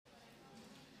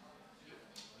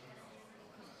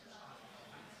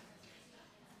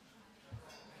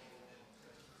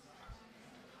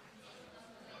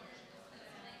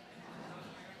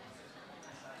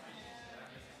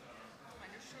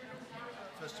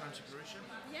time to Borussia?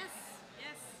 Yes,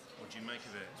 yes. What do you make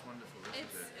of it? It's wonderful, isn't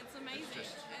it? It's amazing.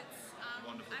 It's just a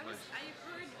wonderful place. I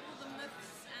heard all the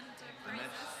myths and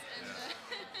phrases, and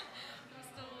I'm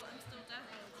still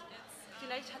dazzled.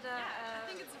 Vielleicht hat er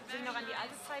sich noch an die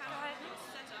alte Zeit gehalten,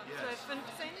 12,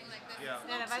 15. Ja,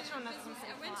 der weiß schon, dass es ein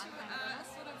I went to a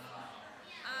sort of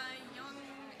young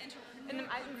entrepreneur. In einem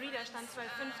alten Reader stand 12,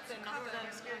 15 noch drin.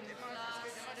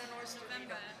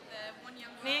 November, the one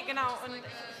young girl. Nee, genau. Und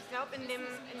ich glaube, in dem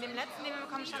letzten, den wir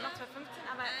bekommen, stand noch 12, 15,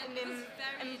 aber im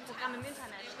Programm im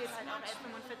Internet steht halt auch 11,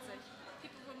 45.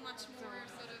 People were much more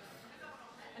sort of.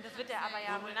 Und das wird er aber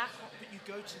ja wohl nachgucken. But you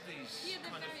go to these you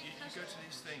go to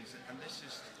these things, and this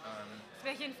is Das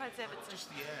wäre jedenfalls sehr witzig.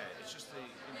 just the air. It's just the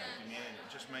the air.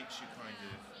 It just makes you kind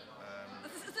of.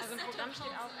 Also im Programm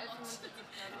steht auch 11,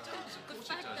 45. The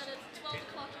fact that at 12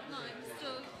 o'clock at night we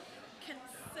still can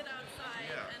sit outside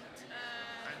and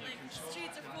like the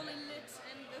streets are fully lit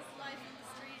and there's life in the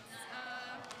streets.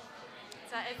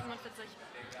 11, 45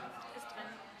 ist drin.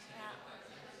 Ja.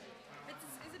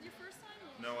 Is it your first time?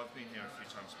 No, I've been here a few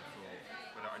times before,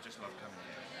 but I just love coming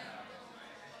here.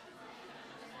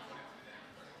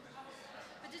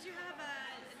 But did you have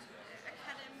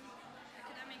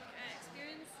academic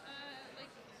experience,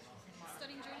 like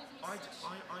studying journalism?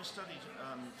 I studied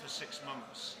for 6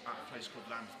 months at a place called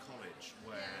Lambeth College,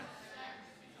 where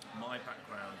my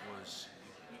background was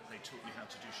they taught you how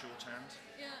to do shorthand.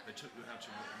 Yeah. They taught you how to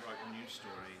write a news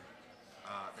story.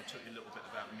 They taught you a little bit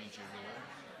about media law,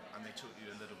 and they taught you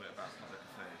a little bit about public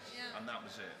affairs, and that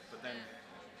was it. But then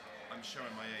I'm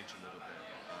showing my age a little bit,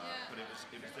 but it was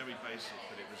very basic.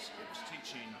 But it was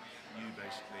teaching you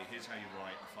basically here's how you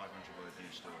write a 500-word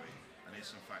news story, and here's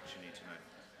some facts you need to know.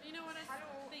 You know what I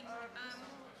think?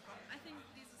 I think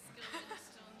these are skills that you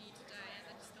still need today, and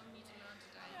that you still need to learn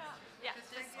today. Yeah.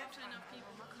 Because there's often enough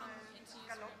people who come into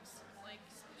newsrooms, like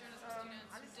journalism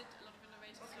students who did a lot of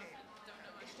innovative stuff and don't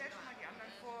know how to.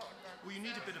 Well, you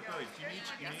need a bit of both. You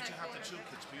need to have the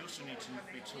toolkits, but you also need to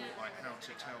be taught like how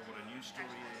to tell what a news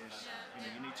story is. You know,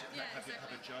 you need to have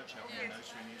a judge help you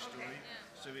notes for a news story.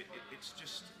 So it's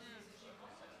just.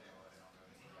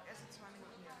 Yes, it's running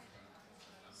here.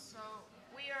 So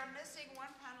we are missing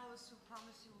one panelist who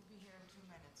promised he will be here in 2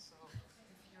 minutes. So if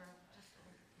you're just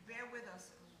bear with us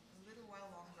a little while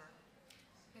longer.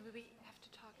 Maybe we have to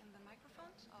talk in the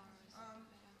microphones, or is it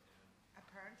better?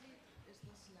 Apparently, is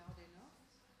this loud enough?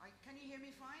 Can you hear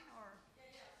me fine, or?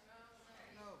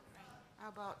 No. How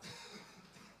about?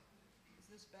 Is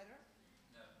this better?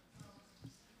 No.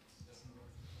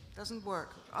 Doesn't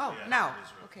work. Oh, Yeah, now. it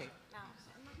is working. Okay.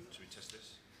 Should we test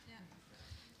this? Yeah.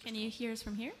 Can you hear us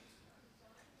from here?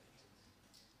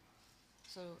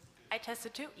 So I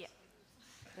tested too. Yeah.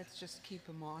 let's just keep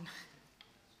them on.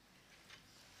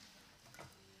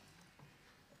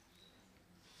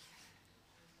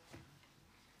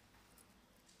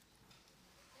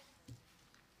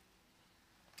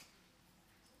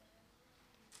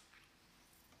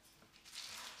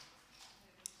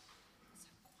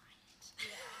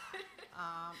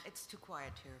 It's too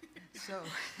quiet here. So,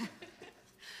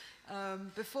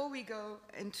 before we go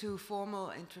into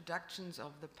formal introductions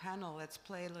of the panel, let's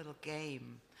play a little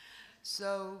game.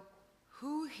 So,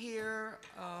 who here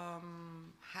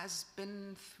has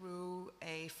been through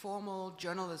a formal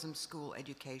journalism school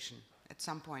education at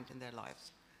some point in their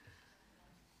lives?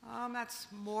 That's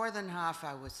more than half,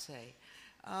 I would say.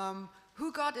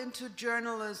 Who got into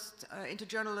journalism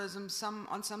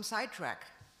on some sidetrack?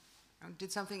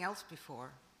 Did something else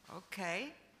before?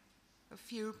 Okay, a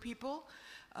few people.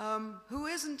 Who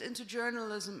isn't into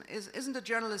journalism, isn't a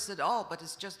journalist at all, but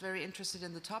is just very interested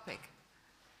in the topic?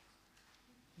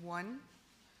 One.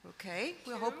 Okay,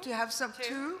 we hope to have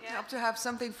two. Yeah. Hope to have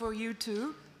something for you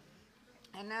too.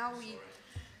 And now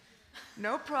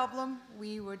no problem.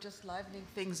 We were just livening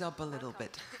things up a little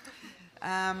bit.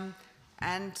 And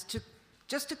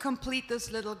just to complete this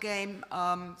little game,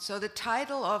 so the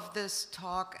title of this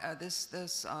talk, this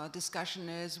discussion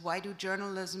is, why do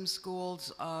journalism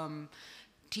schools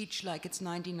teach like it's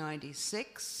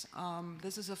 1996?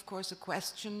 This is, of course, a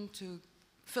question to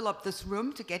fill up this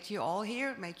room, to get you all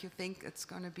here, make you think it's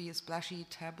going to be a splashy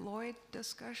tabloid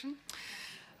discussion.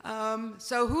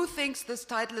 So who thinks this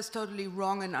title is totally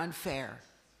wrong and unfair?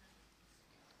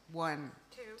 1,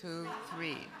 2,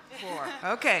 3,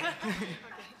 4. Okay.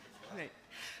 Great.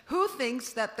 Who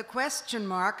thinks that the question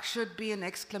mark should be an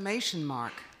exclamation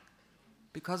mark?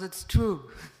 Because it's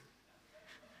true.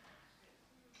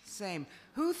 Same.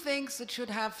 Who thinks it should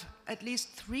have at least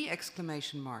 3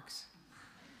 exclamation marks?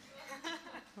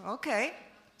 Okay.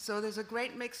 So there's a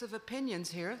great mix of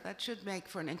opinions here. That should make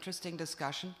for an interesting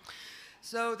discussion.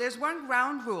 So there's one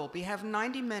ground rule. We have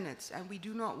 90 minutes, and we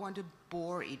do not want to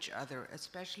bore each other,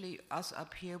 especially us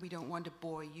up here. We don't want to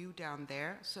bore you down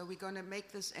there. So we're going to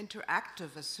make this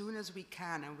interactive as soon as we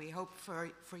can, and we hope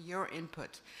for your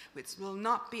input. It will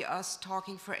not be us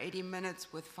talking for 80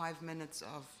 minutes with 5 minutes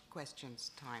of questions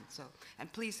time. So,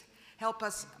 and please help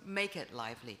us make it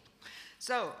lively.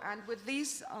 So, and with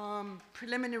these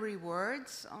preliminary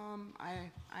words,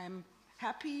 I'm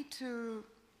happy to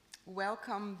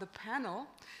welcome the panel.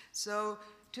 So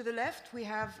to the left we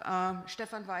have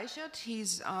Stephan Weichert.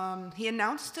 He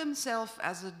announced himself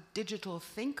as a digital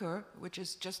thinker, which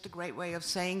is just a great way of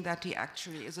saying that he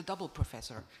actually is a double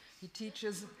professor. He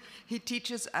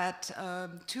teaches at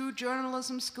 2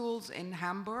 journalism schools in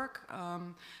Hamburg,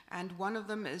 and one of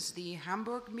them is the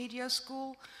Hamburg Media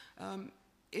School.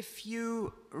 If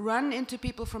you run into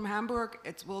people from Hamburg,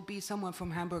 it will be someone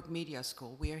from Hamburg Media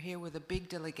School. We are here with a big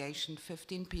delegation,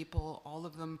 15 people, all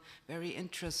of them very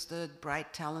interested,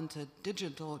 bright, talented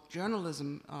digital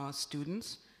journalism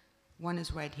students. One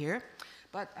is right here.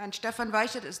 And Stephan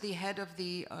Weichert is the head of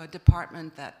the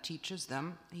department that teaches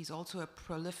them. He's also a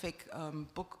prolific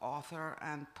book author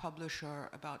and publisher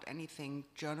about anything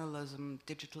journalism,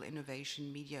 digital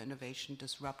innovation, media innovation,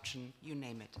 disruption, you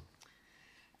name it.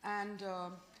 And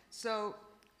so,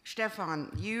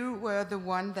 Stephan, you were the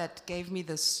one that gave me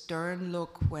the stern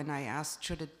look when I asked,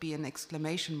 should it be an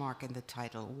exclamation mark in the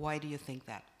title? Why do you think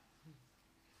that?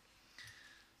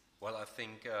 Well, I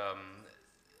think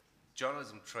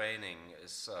journalism training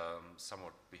is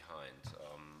somewhat behind,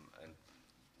 and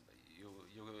you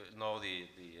know the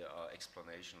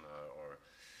explanation or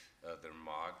the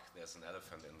remark, there's an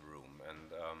elephant in the room,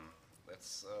 and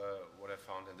that's what I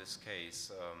found in this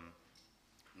case.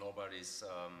 Nobody's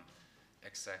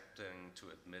accepting to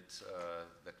admit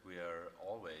that we are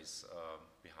always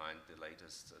behind the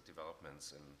latest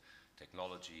developments in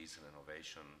technologies and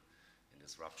innovation and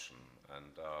disruption.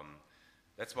 And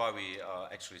that's why we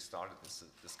actually started this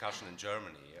discussion in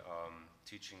Germany,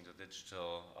 teaching the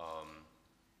digital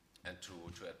and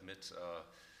to admit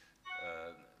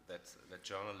that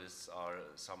journalists are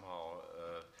somehow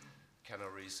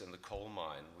canaries in the coal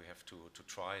mine. We have to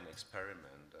try and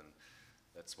experiment, and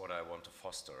that's what I want to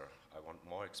foster. I want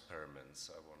more experiments.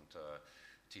 I want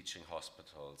teaching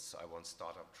hospitals. I want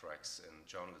startup tracks in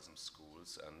journalism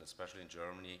schools, and especially in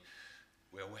Germany,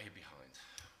 we're way behind.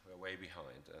 We're way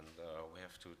behind, and we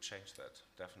have to change that,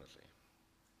 definitely.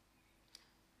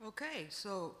 Okay,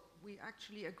 so we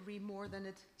actually agree more than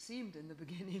it seemed in the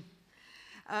beginning.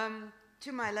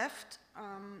 To my left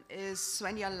is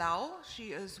Svenja Lau.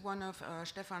 She is one of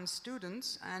Stephan's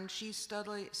students, and she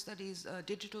studies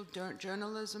digital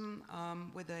journalism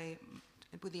with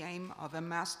the aim of a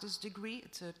master's degree.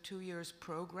 It's a 2 years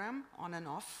program, on and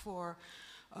off, for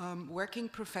working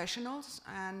professionals,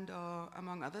 and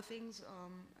among other things,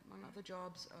 among other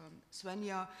jobs,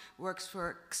 Svenja works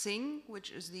for Xing,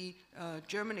 which is the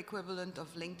German equivalent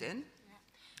of LinkedIn. Yeah.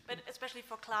 But especially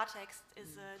for Klartext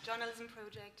is a journalism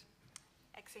project.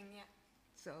 Xing, yeah.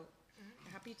 So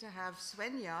happy to have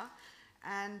Svenja,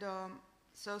 and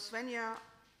so Svenja,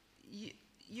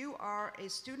 you are a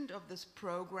student of this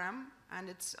program, and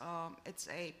it's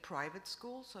a private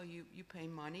school, so you pay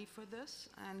money for this,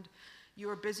 and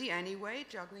you're busy anyway,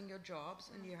 juggling your jobs,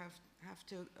 and you have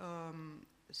to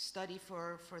study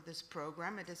for this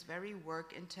program. It is very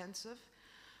work intensive.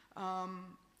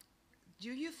 Do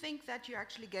you think that you're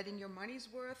actually getting your money's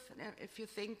worth? If you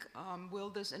think, will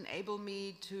this enable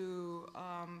me to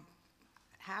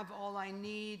have all I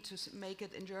need to make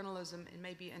it in journalism in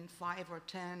maybe in 5 or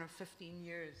 10 or 15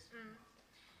 years?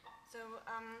 So,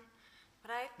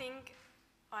 what I think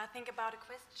about a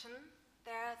question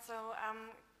there, so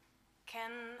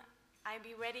can I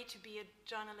be ready to be a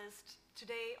journalist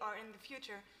today or in the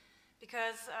future?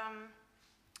 Because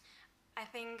I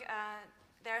think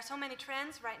there are so many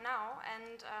trends right now,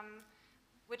 and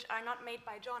which are not made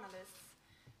by journalists,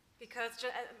 because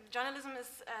journalism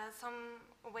is some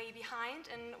way behind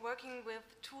in working with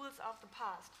tools of the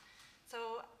past.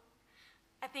 So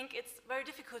I think it's very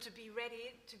difficult to be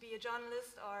ready to be a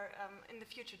journalist or in the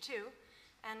future too.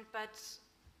 But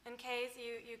in case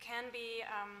you can be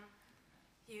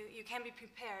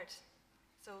prepared.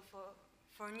 So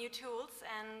for new tools,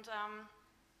 and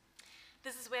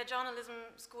this is where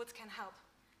journalism schools can help.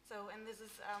 So, and this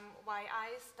is why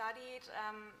I studied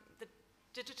the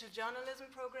digital journalism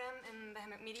program in the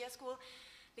Hamburg Media School,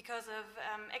 because of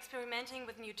experimenting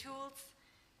with new tools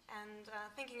and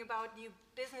thinking about new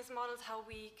business models, how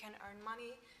we can earn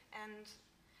money, and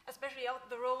especially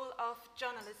the role of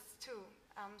journalists too.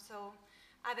 So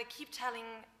either keep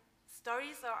telling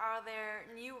stories, or are there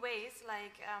new ways,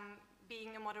 like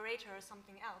being a moderator or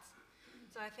something else.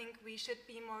 So I think we should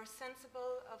be more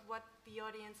sensible of what the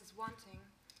audience is wanting.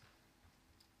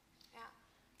 Yeah.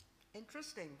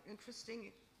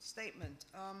 Interesting statement.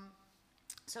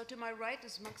 So to my right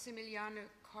is Maximiliane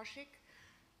Koschyk.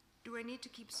 Do I need to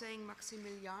keep saying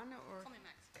Maximiliane or? Call me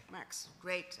Max. Max,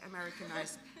 great,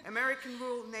 Americanized. American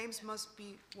rule, names must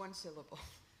be one syllable.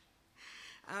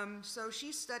 So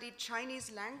she studied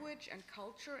Chinese language and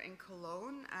culture in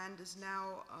Cologne and is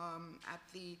now at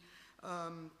the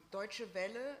Deutsche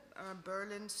Welle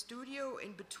Berlin studio.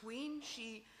 In between,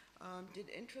 she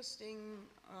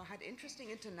had interesting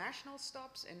international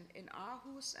stops in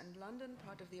Aarhus and London,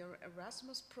 part of the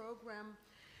Erasmus program.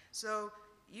 So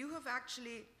you have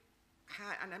actually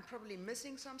had, and I'm probably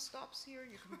missing some stops here,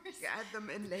 you can add them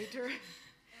in later.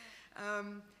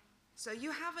 So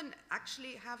you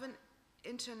actually have an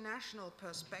international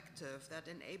perspective that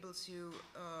enables you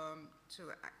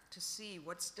to see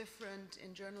what's different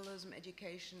in journalism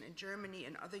education in Germany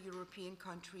and other European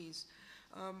countries.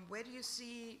 Where do you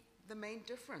see the main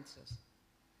differences?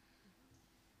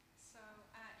 So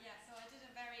I did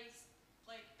a very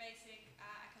basic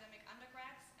academic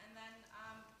undergrads, and then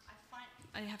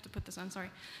I have to put this on, sorry.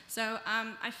 So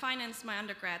I financed my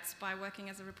undergrads by working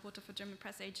as a reporter for German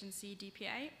press agency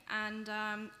DPA, and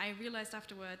I realized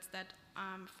afterwards that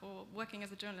for working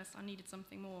as a journalist I needed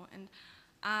something more, and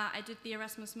I did the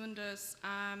Erasmus Mundus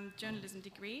journalism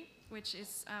degree, which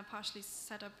is partially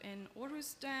set up in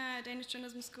Aarhus Danish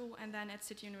Journalism School and then at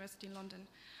City University in London.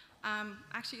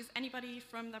 Actually, is anybody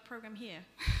from that program here?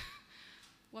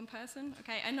 One person?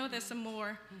 Okay, I know there's some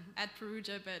more at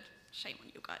Perugia, but shame on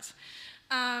you guys.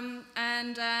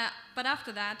 But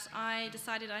after that, I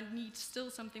decided I need still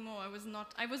something more.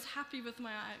 I was happy with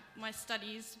my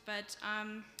studies, but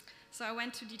so I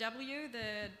went to DW.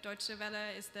 The Deutsche Welle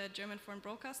is the German foreign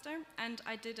broadcaster, and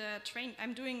I did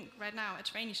I'm doing right now a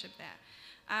traineeship there.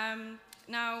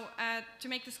 Now, to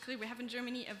make this clear, we have in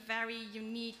Germany a very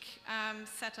unique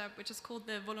setup, which is called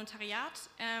the Volontariat.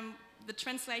 The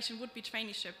translation would be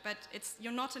traineeship, but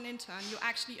you're not an intern, you're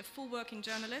actually a full working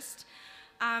journalist,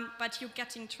 but you're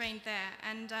getting trained there.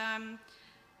 And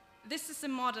this is a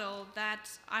model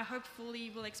that I hopefully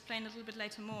will explain a little bit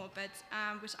later more, but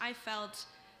which I felt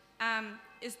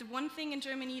is the one thing in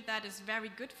Germany that is very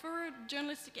good for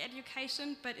journalistic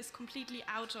education, but is completely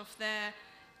out of the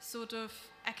sort of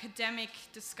academic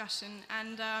discussion.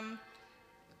 And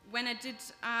when I did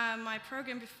my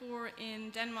program before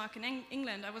in Denmark and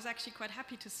England, I was actually quite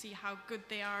happy to see how good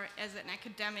they are as an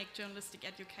academic journalistic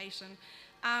education.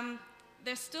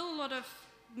 There's still a lot of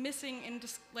missing in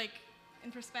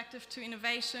perspective to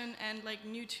innovation and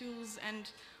new tools, and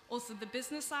also the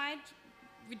business side.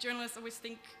 We journalists always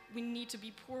think we need to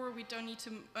be poor, we don't need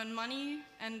to earn money,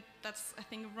 and that's, I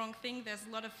think, a wrong thing. There's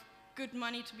a lot of good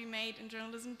money to be made in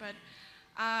journalism, but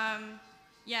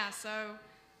so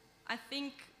I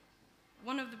think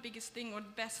one of the biggest thing or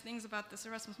the best things about this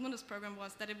Erasmus Mundus program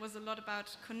was that it was a lot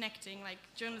about connecting,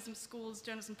 journalism schools,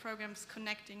 journalism programs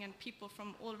connecting, and people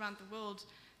from all around the world,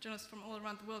 journalists from all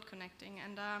around the world connecting.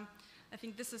 And I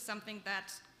think this is something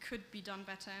that could be done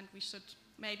better, and we should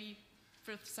maybe,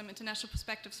 for some international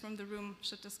perspectives from the room,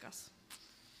 should discuss.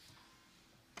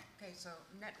 Okay, so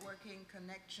networking,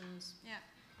 connections,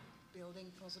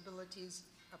 building possibilities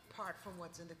apart from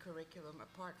what's in the curriculum,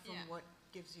 apart from what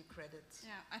gives you credits.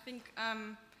 Yeah, I think,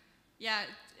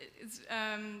 it's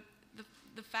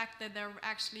the fact that there are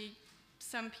actually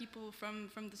some people from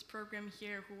this program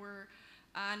here who are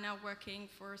now working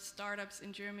for startups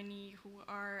in Germany, who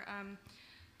are,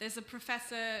 there's a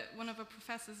professor, one of our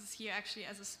professors is here actually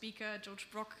as a speaker, George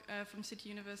Brock from City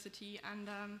University, and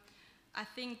I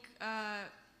think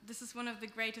this is one of the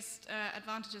greatest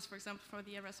advantages, for example, for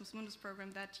the Erasmus Mundus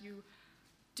program, that you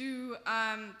do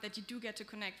get to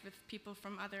connect with people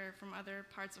from other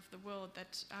parts of the world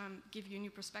that give you a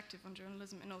new perspective on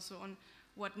journalism and also on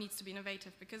what needs to be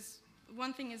innovative. Because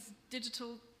one thing is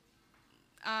digital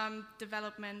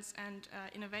developments and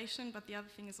innovation, but the other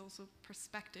thing is also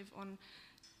perspective on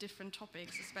different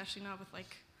topics, especially now with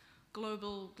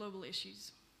global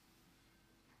issues.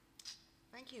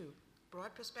 Thank you.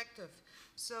 Broad perspective.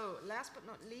 So last but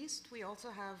not least, we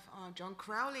also have John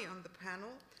Crowley on the panel.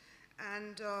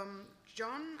 And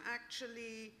John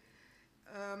actually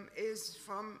is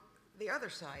from the other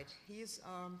side. He's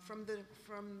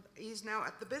he's now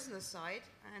at the business side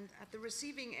and at the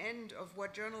receiving end of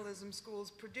what journalism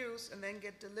schools produce and then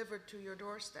get delivered to your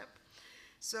doorstep.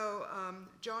 So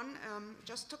John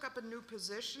just took up a new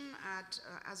position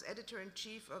as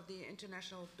editor-in-chief of the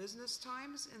International Business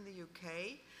Times in the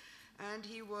UK. and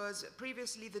he was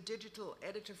previously the digital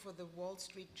editor for the Wall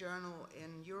Street Journal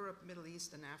in Europe, Middle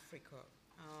East, and Africa.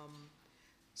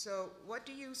 So what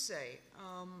do you say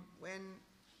when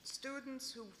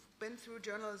students who've been through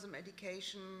journalism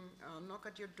education knock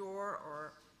at your door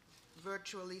or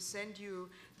virtually send you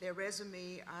their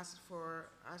resume, ask for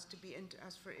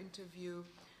interview?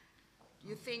 Do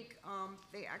you think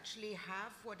they actually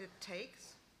have what it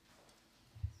takes?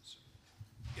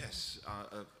 Yes,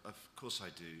 of course I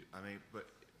do. I mean, but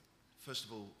first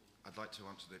of all, I'd like to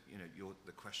answer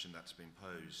the question that's been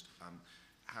posed.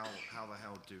 How the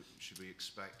hell should we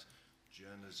expect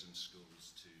journalism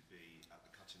schools to be at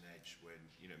the cutting edge when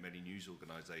many news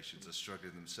organisations are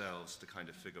struggling themselves to kind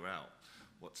of figure out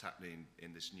what's happening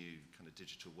in this new kind of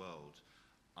digital world?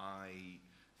 I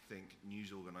think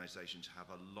news organisations have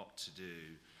a lot to do,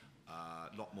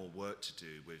 a lot more work to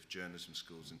do with journalism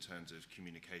schools in terms of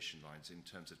communication lines, in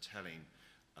terms of telling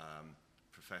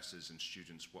professors and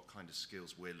students what kind of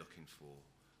skills we're looking for.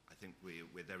 I think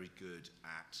we're very good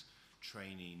at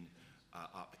training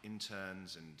up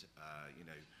interns and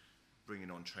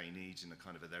bringing on trainees in a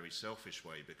kind of a very selfish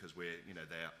way because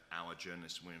they're our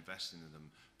journalists and we're investing in them.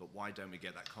 But why don't we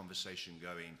get that conversation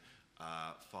going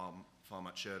far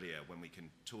much earlier when we can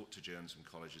talk to journalism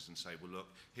colleges and say, well, look,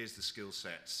 here's the skill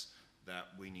sets that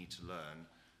we need to learn.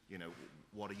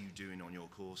 What are you doing on your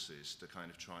courses to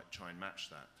kind of try and match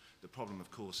that? The problem,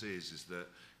 of course, is that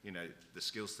the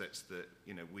skill sets that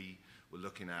we were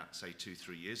looking at, say,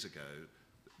 2-3 years ago,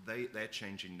 they're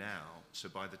changing now. So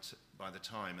by the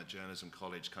time a journalism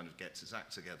college kind of gets its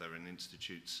act together and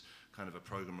institutes kind of a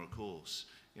program or a course,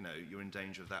 you're in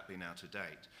danger of that being out of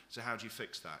date. So how do you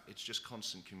fix that? It's just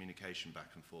constant communication back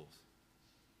and forth.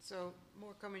 So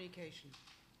more communication.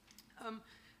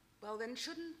 Well, then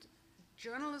shouldn't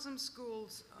journalism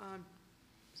schools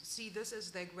see this as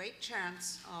their great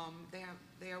chance?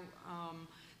 They are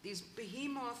these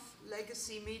behemoth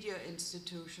legacy media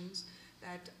institutions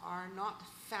that are not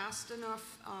fast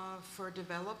enough for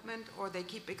development, or they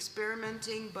keep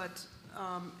experimenting but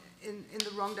in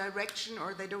the wrong direction,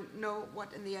 or they don't know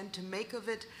what in the end to make of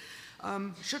it.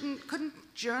 Couldn't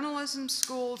journalism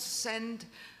schools send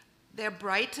their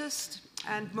brightest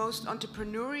and most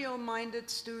entrepreneurial-minded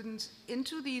students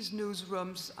into these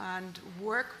newsrooms and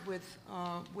work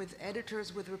with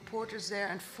editors, with reporters there,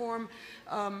 and form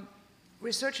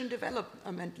research and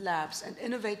development labs and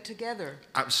innovate together?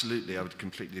 Absolutely, I would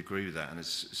completely agree with that. And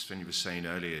as Svenja was saying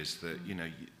earlier, is that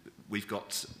we've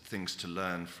got things to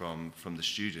learn from the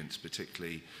students,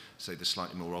 particularly, say, the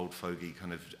slightly more old fogey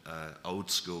kind of old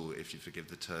school, if you forgive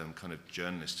the term, kind of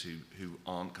journalists who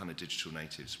aren't kind of digital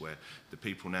natives, where the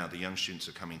people now, the young students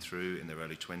are coming through in their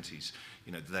early 20s,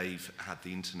 they've had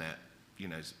the internet,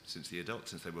 since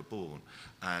they were born.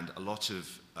 And a lot of,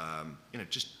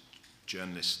 just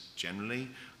journalists generally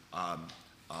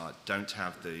don't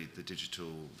have the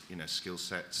digital skill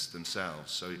sets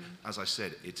themselves. So as I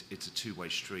said, it's a two-way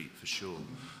street for sure.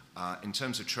 In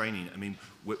terms of training, I mean,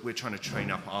 we're trying to train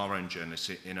up our own journalists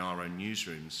in our own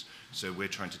newsrooms. So we're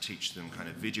trying to teach them kind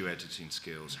of video editing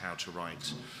skills, how to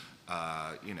write,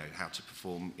 how to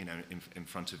perform, in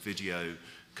front of video,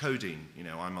 coding.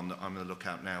 I'm on the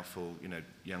lookout now for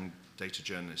young data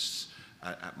journalists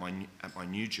at my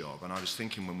new job, and I was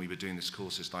thinking when we were doing this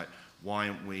course, it's like, why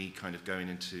aren't we kind of going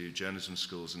into journalism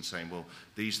schools and saying, well,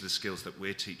 these are the skills that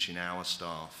we're teaching our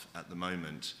staff at the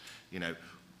moment.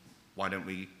 Why don't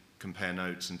we compare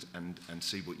notes and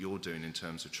see what you're doing in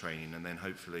terms of training, and then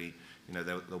hopefully,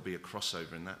 there'll be a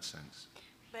crossover in that sense.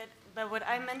 But what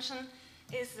I mentioned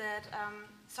is that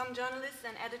some journalists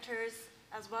and editors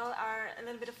as well are a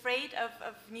little bit afraid of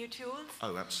new tools.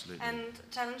 Oh, absolutely. And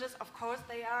challenges, of course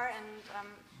they are, and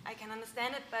I can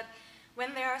understand it, but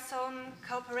when there are some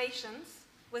cooperations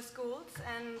with schools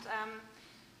and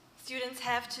students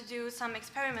have to do some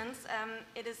experiments,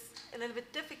 it is a little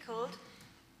bit difficult.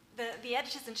 The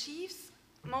editors-in-chiefs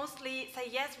mostly say,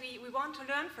 yes, we want to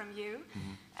learn from you,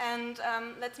 and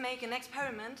let's make an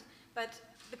experiment, but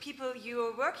the people you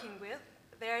are working with,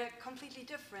 they're completely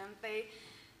different.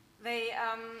 They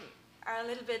are a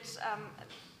little bit,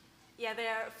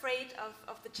 they're afraid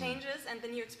of the changes and the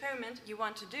new experiment you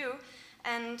want to do.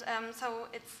 And so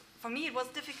for me, it was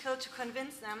difficult to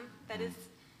convince them that is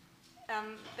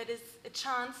a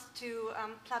chance to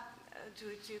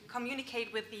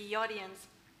communicate with the audience.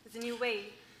 It's a new way.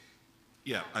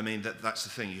 Yeah, I mean, that's the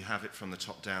thing. You have it from the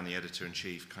top down. The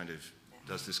editor-in-chief kind of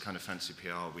does this kind of fancy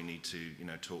PR. We need to,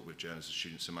 talk with journalists and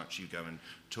students so much. You go and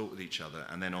talk with each other.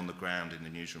 And then on the ground, in the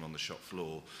newsroom, on the shop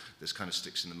floor, there's kind of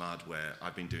sticks in the mud where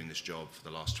I've been doing this job for the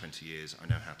last 20 years. I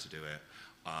know how to do it.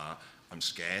 I'm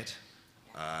scared.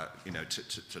 you know,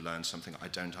 to learn something. I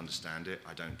don't understand it,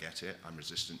 I don't get it, I'm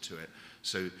resistant to it.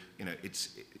 So, you know,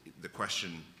 the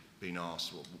question being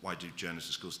asked, well, why do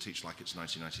journalism schools teach like it's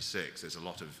 1996? There's a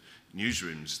lot of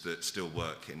newsrooms that still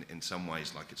work in some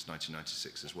ways like it's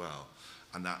 1996 as well.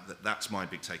 And that's my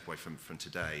big takeaway from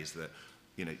today, is that,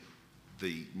 you know,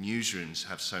 the newsrooms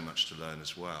have so much to learn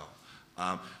as well.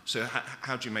 So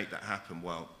how do you make that happen?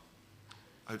 Well,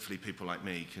 hopefully people like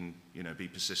me can, you know, be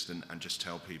persistent and just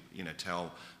tell people, you know,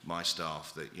 tell my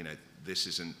staff that, you know, this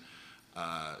isn't,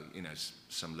 you know,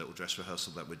 some little dress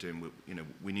rehearsal that we're doing. You know,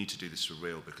 we need to do this for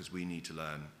real, because we need to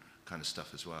learn kind of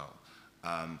stuff as well.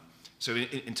 So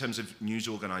in terms of news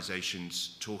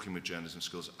organizations talking with journalism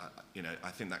schools, you know,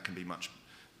 I think that can be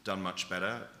done much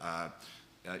better.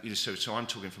 You know, so I'm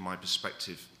talking from my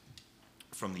perspective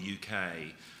from the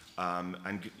UK,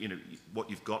 and you know, what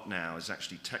you've got now is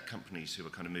actually tech companies who are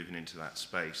kind of moving into that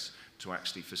space to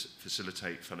actually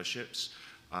facilitate fellowships.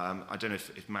 I don't know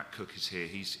if Matt Cook is here.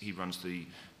 He runs the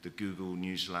Google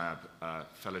News Lab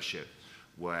fellowship,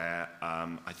 where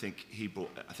I think he brought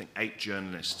 8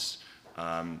 journalists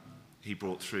he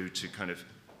brought through to kind of,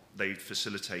 they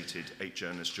facilitated 8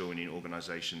 journalists joining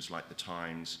organizations like the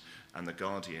Times and the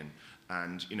Guardian.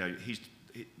 And you know,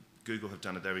 Google have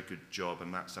done a very good job,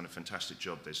 and Matt's done a fantastic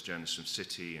job. There's journalists from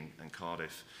City and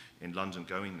Cardiff in London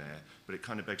going there, but it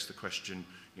kind of begs the question,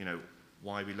 you know,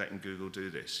 why are we letting Google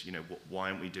do this? You know, why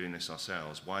aren't we doing this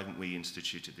ourselves? Why haven't we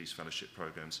instituted these fellowship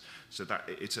programs? So that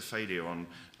it's a failure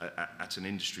at an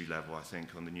industry level, I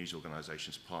think, on the news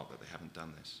organization's part, that they haven't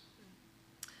done this.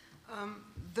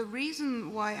 The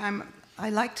reason why I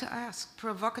like to ask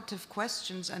provocative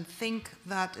questions and think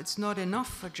that it's not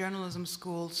enough for journalism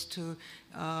schools to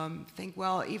think,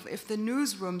 well, if the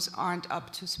newsrooms aren't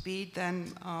up to speed,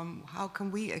 then how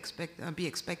can we be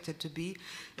expected to be,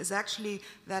 is actually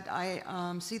that I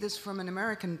see this from an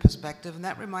American perspective, and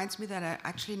that reminds me that I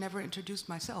actually never introduced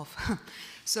myself.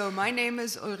 So my name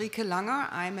is Ulrike Langer.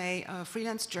 I'm a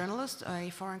freelance journalist, a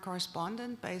foreign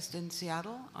correspondent based in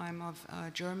Seattle. I'm of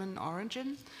German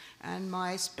origin, and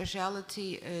my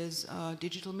specialty is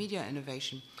digital media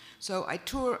innovation. So I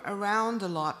tour around a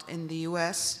lot in the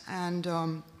US, and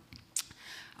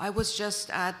I was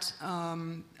just at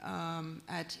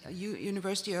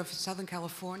University of Southern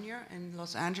California in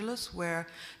Los Angeles, where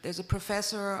there's a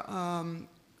professor,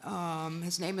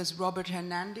 his name is Robert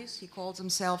Hernandez. He calls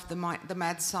himself the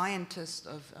mad scientist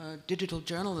of digital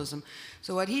journalism.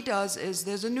 So what he does is,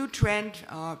 there's a new trend.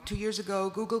 2 years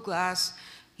ago, Google Glass,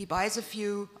 he buys a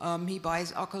few, he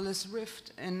buys Oculus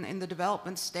Rift in the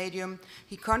development stadium.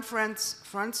 He confronts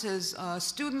his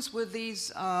students with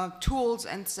these tools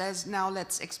and says, now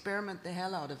let's experiment the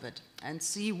hell out of it and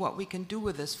see what we can do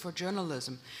with this for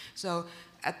journalism. So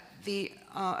the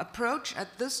approach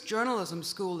at this journalism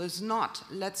school is not,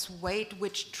 let's wait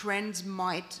which trends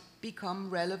might become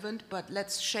relevant, but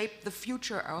let's shape the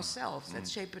future ourselves.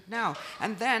 Let's shape it now.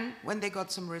 And then, when they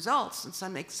got some results and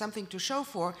something to show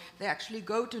for, they actually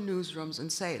go to newsrooms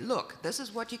and say, look, this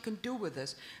is what you can do with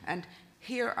this. And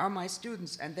here are my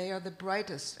students, and they are the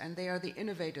brightest, and they are the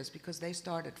innovators, because they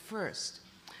started first.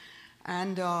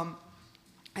 And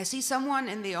I see someone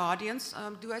in the audience.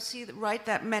 Do I see right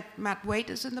that Matt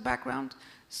Waite is in the background?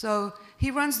 So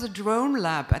he runs the drone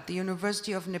lab at the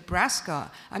University of Nebraska.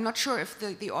 I'm not sure if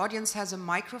the audience has a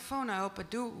microphone. I hope I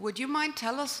do. Would you mind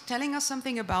telling us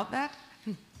something about that?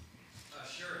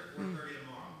 Sure, 4:30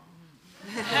 tomorrow.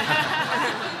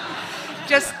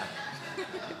 Just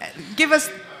give us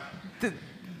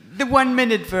the 1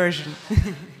 minute version.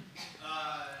 It's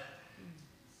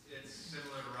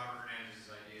similar to Robert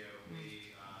Hernandez's idea.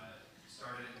 We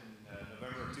started in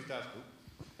November of 2000.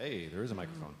 Hey, there is a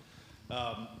microphone.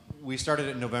 We started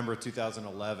in November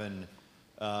 2011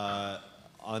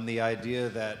 on the idea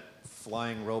that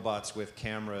flying robots with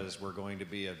cameras were going to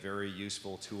be a very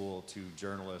useful tool to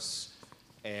journalists,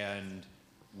 and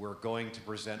we're going to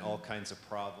present all kinds of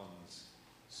problems.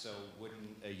 So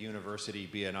wouldn't a university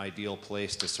be an ideal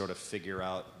place to sort of figure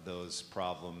out those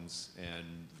problems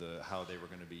and how they were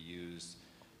going to be used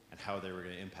and how they were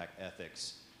going to impact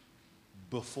ethics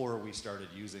before we started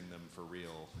using them for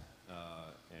real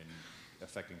and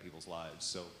affecting people's lives?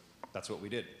 So that's what we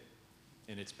did.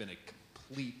 And it's been a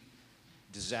complete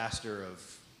disaster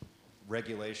of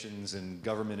regulations and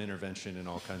government intervention and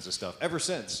all kinds of stuff ever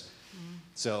since.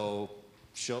 So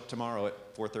show up tomorrow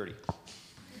at 4:30.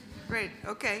 Great,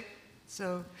 okay.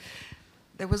 So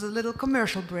there was a little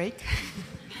commercial break.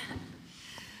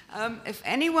 If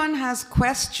anyone has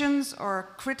questions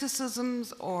or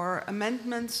criticisms or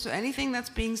amendments to anything that's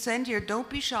being sent here, don't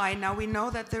be shy. Now we know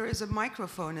that there is a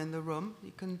microphone in the room.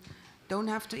 You don't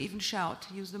have to even shout,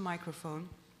 use the microphone.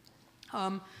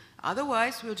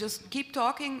 Otherwise, we'll just keep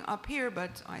talking up here,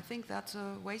 but I think that's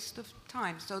a waste of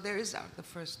time. So there is the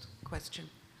first question.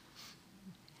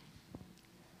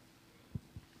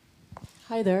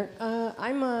 Hi there.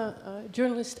 I'm a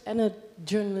journalist and a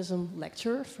journalism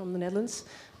lecturer from the Netherlands.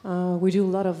 We do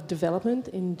a lot of development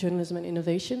in journalism and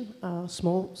innovation,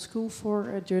 small school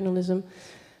for journalism.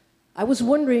 I was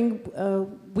wondering,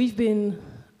 we've been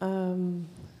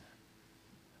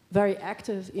very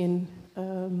active in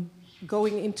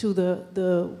going into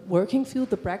the working field,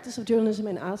 the practice of journalism,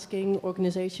 and asking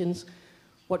organizations,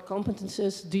 what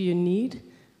competences do you need?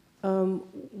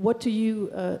 What do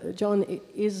you, John,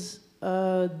 is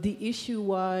the issue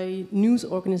why news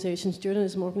organizations,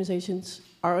 journalism organizations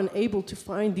are unable to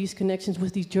find these connections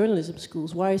with these journalism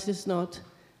schools? Why is this not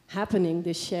happening,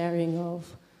 this sharing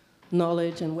of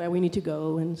knowledge and where we need to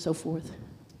go and so forth?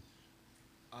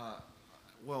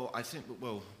 Well, I think,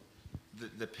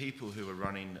 the people who are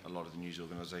running a lot of the news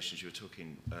organizations, you were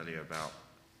talking earlier about,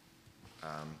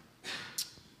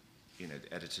 the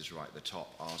editors right at the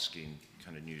top asking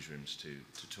kind of newsrooms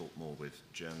to talk more with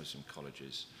journalism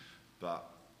colleges. But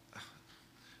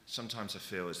sometimes I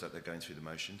feel is that they're going through the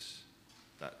motions,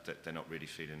 that they're not really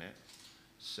feeling it.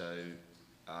 So,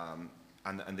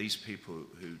 and these people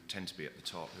who tend to be at the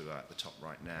top, who are at the top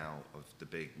right now of the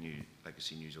big new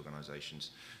legacy news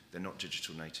organizations, they're not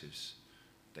digital natives.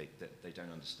 They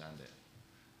don't understand it,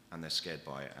 and they're scared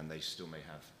by it, and they still may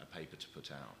have a paper to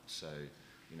put out. So,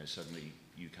 suddenly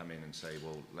you come in and say,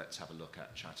 well, let's have a look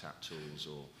at chat app tools,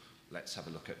 or let's have a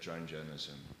look at drone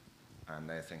journalism. And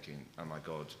they're thinking, oh my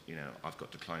God, I've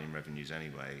got declining revenues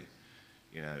anyway.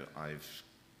 I've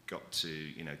got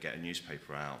to, get a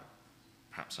newspaper out.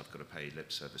 Perhaps I've got to pay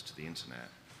lip service to the internet.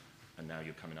 And now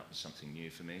you're coming up with something new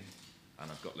for me, and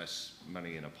I've got less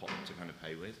money in a pot to kind of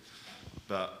pay with.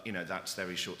 But, that's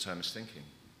very short-termist thinking.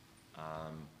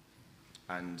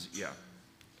 And yeah,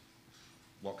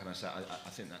 what can I say? I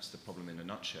think that's the problem in a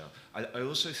nutshell. I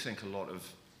also think a lot of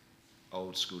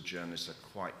old school journalists are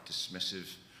quite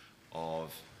dismissive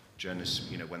of journalists,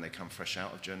 when they come fresh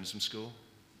out of journalism school.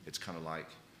 It's kind of like,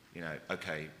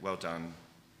 okay, well done,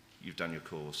 you've done your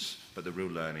course, but the real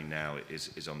learning now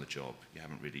is on the job. You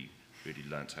haven't really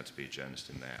learnt how to be a journalist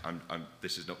in there.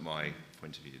 This is not my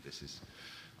point of view,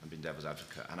 I'm being devil's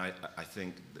advocate, and I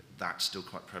think that's still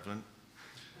quite prevalent.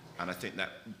 And I think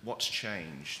that what's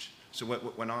changed, so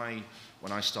when I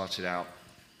started out,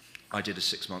 I did a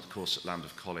 6-month course at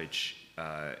Lambeth College.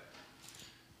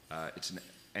 It's an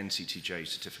NCTJ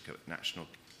certificate, National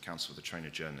Council of the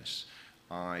Trained Journalists.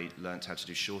 I learnt how to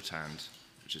do shorthand,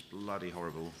 which is bloody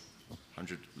horrible.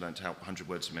 Learnt how 100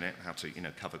 words a minute, how to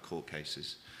cover court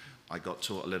cases. I got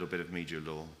taught a little bit of media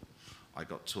law. I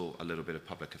got taught a little bit of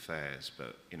public affairs,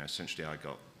 but essentially I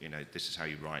got this is how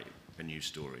you write a news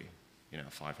story, a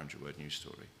 500-word news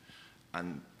story,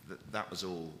 and that was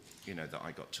all that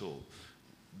I got taught.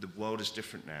 The world is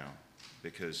different now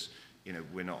because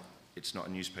it's not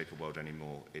a newspaper world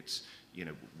anymore. It's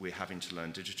we're having to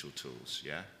learn digital tools,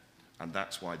 yeah, and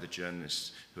that's why the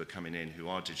journalists who are coming in who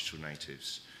are digital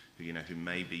natives, who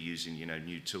may be using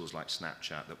new tools like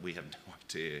Snapchat that we have no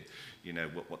idea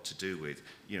what to do with.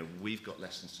 We've got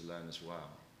lessons to learn as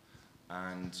well,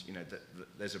 and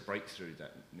there's a breakthrough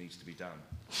that needs to be done.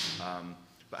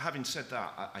 But having said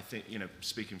that, I think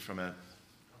speaking from a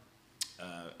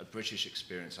British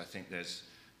experience, I think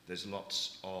there's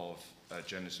lots of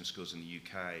journalism schools in the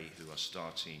UK who are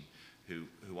starting, who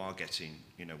are getting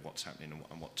what's happening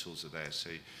and what tools are there. So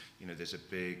there's a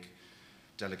big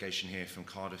delegation here from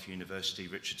Cardiff University.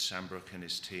 Richard Sambrook and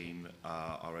his team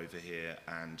are over here,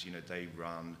 and they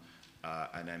run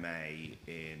an MA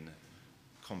in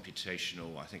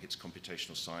computational, I think it's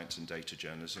computational science and data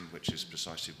journalism, which is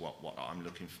precisely what I'm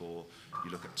looking for.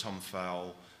 You look at Tom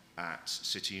Fowle at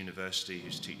City University,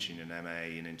 who's teaching an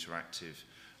MA in interactive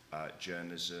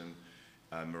journalism.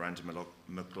 Miranda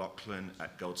McLaughlin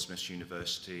at Goldsmiths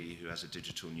University, who has a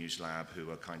digital news lab, who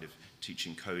are kind of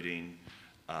teaching coding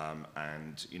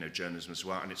and journalism as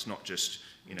well. And it's not just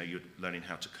you're learning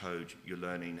how to code.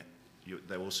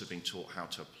 They're also being taught how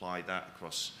to apply that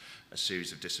across a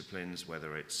series of disciplines,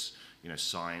 whether it's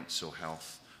science or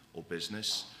health or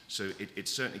business. So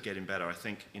it's certainly getting better. I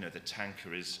think the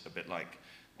tanker is a bit like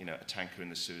a tanker in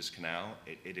the Suez Canal.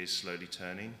 It is slowly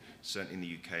turning. Certainly in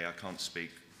the UK, I can't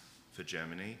speak for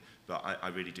Germany, but I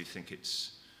really do think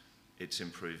it's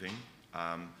improving.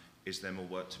 Is there more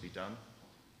work to be done?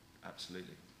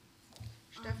 Absolutely.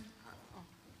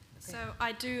 So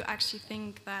I do actually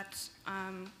think that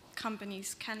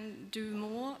companies can do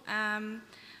more.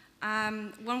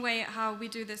 One way how we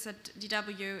do this at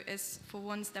DW is for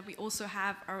once that we also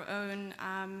have our own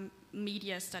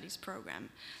media studies program.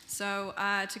 So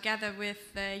together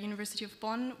with the University of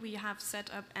Bonn, we have set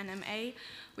up NMA,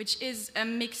 which is a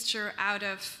mixture out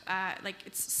of,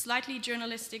 it's slightly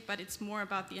journalistic, but it's more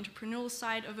about the entrepreneurial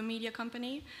side of a media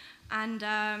company.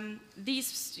 And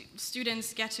these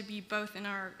students get to be both in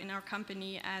our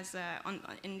company as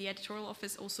in the editorial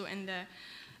office, also in the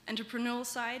entrepreneurial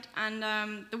side. And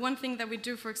the one thing that we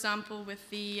do, for example, with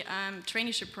the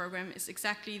traineeship program is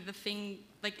exactly the thing,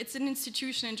 like it's an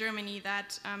institution in Germany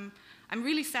that I'm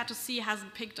really sad to see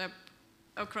hasn't picked up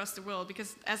across the world,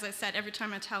 because as I said, every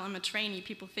time I tell I'm a trainee,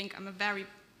 people think I'm a very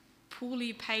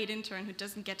poorly paid intern who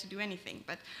doesn't get to do anything.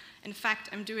 But in fact,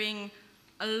 I'm doing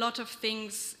a lot of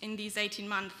things in these 18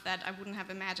 months that I wouldn't have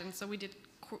imagined. So we did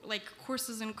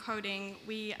courses in coding.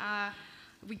 We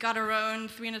got our own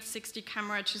 360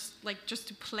 camera just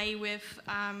to play with.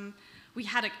 We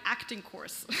had an acting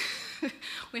course.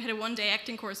 We had a one-day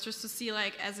acting course just to see,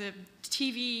 like, as a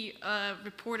TV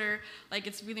reporter, like,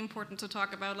 it's really important to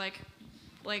talk about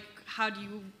like how do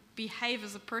you behave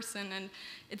as a person, and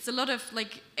it's a lot of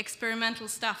like experimental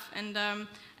stuff. And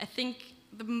I think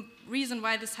the reason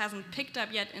why this hasn't picked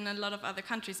up yet in a lot of other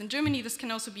countries, in Germany this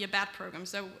can also be a bad program,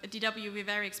 so at DW we're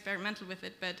very experimental with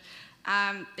it, but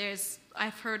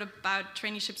I've heard about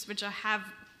traineeships which have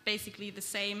basically the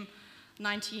same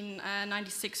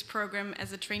 1996 program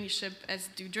as a traineeship as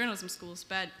do journalism schools.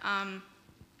 But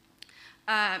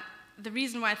the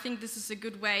reason why I think this is a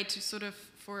good way to sort of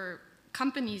for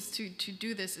companies to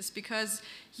do this is because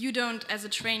you don't, as a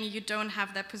trainee, you don't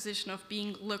have that position of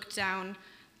being looked down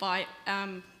by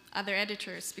other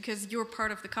editors, because you're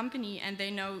part of the company and they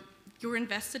know you're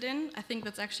invested in. I think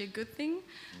that's actually a good thing,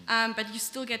 but you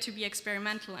still get to be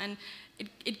experimental, and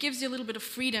it gives you a little bit of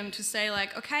freedom to say,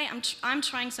 like, okay, I'm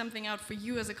trying something out for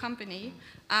you as a company,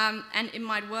 and it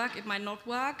might work, it might not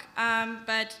work,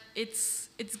 but it's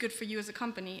good for you as a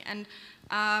company. And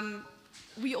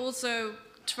we also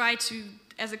try to,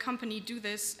 as a company, do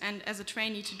this, and as a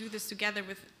trainee to do this together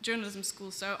with journalism school.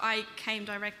 So I came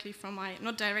directly from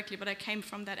not directly, but I came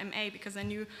from that MA because I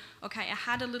knew, okay, I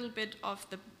had a little bit of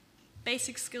the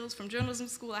basic skills from journalism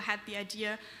school. I had the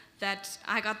idea that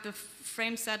I got the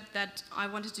frame set that I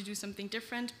wanted to do something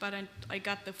different, but I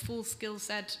got the full skill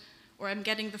set, or I'm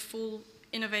getting the full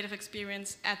innovative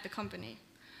experience at the company.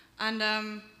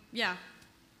 And yeah,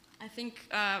 I think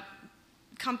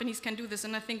companies can do this,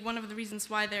 and I think one of the reasons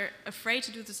why they're afraid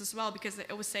to do this as well, because they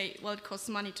always say, well, it costs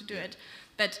money to do it,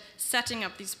 but setting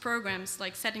up these programs,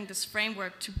 like setting this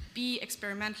framework to be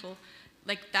experimental,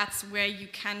 like that's where you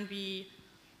can be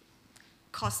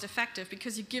cost effective,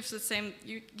 because you give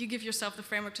you give yourself the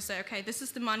framework to say, okay, this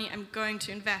is the money I'm going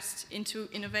to invest into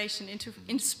innovation, into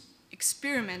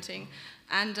experimenting,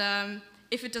 and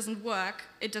if it doesn't work,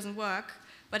 it doesn't work,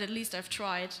 but at least I've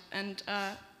tried, and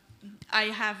I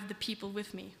have the people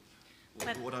with me.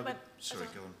 Sorry,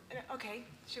 go on. Okay,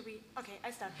 okay,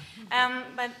 I start.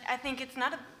 But I think it's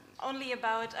not only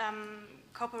about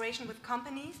cooperation with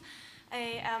companies.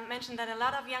 I mentioned that a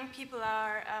lot of young people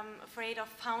are afraid of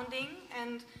founding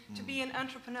and to be an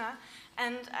entrepreneur,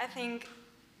 and I think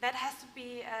that has to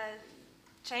be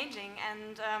changing,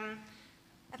 and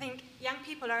I think young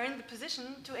people are in the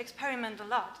position to experiment a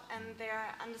lot, and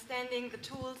they're understanding the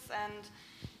tools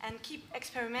and keep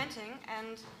experimenting,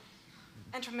 and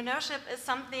entrepreneurship is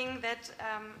something that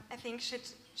I think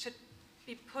should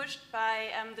be pushed by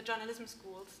the journalism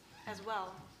schools as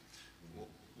well.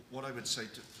 What I would say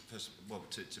to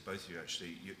both of you,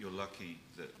 actually, you're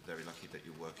very lucky that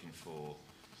you're working for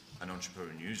an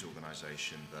entrepreneur news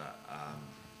organisation that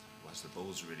has the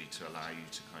balls really to allow you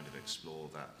to kind of explore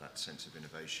that sense of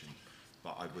innovation.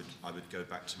 But I would go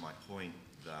back to my point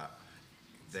that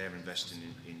they're investing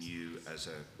in you as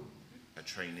a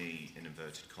trainee, in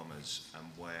inverted commas, and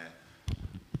where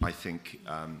I think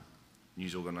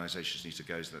news organisations need to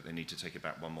go is that they need to take it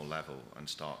back one more level and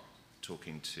start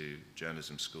talking to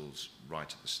journalism schools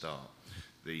right at the start.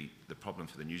 The problem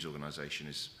for the news organisation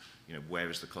is, where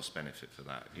is the cost benefit for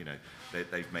that?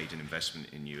 They've made an investment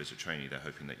in you as a trainee. They're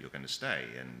hoping that you're going to stay,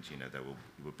 and they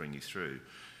will bring you through.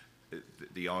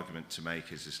 The argument to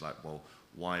make is like, well,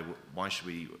 why should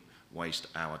we waste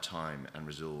our time and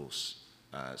resource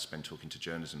spend talking to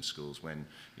journalism schools when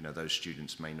those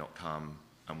students may not come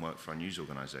and work for a news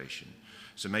organisation?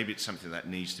 So maybe it's something that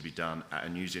needs to be done at a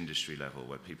news industry level,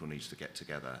 where people need to get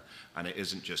together, and it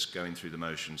isn't just going through the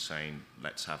motions saying,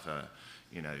 let's have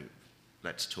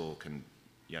let's talk and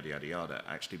yada yada yada.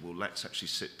 Actually, well, let's actually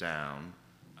sit down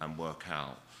and work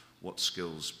out what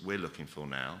skills we're looking for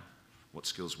now, what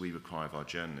skills we require of our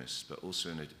journalists, but also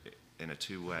in in a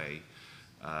two-way.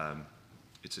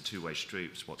 It's a two-way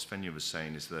street. What Svenja was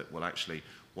saying is that, well, actually,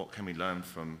 what can we learn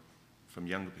from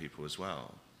younger people as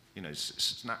well? You know,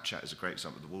 Snapchat is a great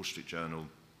example. The Wall Street Journal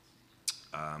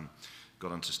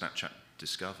got onto Snapchat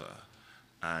Discover,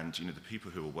 and you know, the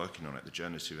people who were working on it, the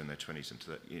journalists who were in their 20s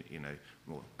and you know,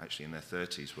 more actually in their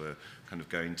 30s, were kind of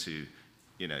going to,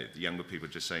 you know, the younger people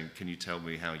just saying, can you tell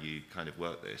me how you kind of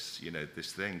work this, you know,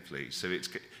 this thing, please? So it's,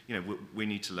 you know, we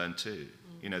need to learn too.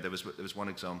 You know, there was one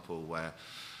example where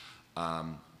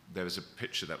there was a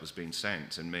picture that was being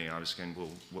sent, and I was going,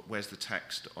 well, where's the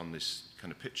text on this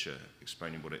kind of picture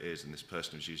explaining what it is? And this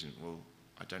person was using, well,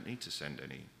 I don't need to send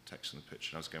any text on the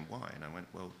picture. And I was going, why? And I went,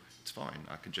 well, it's fine.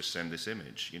 I can just send this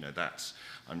image. You know,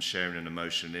 I'm sharing an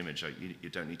emotional image. You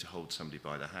don't need to hold somebody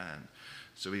by the hand.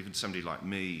 So even somebody like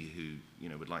me who, you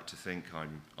know, would like to think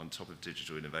I'm on top of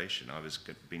digital innovation, I was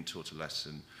being taught a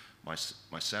lesson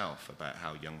myself about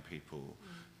how young people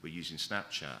were using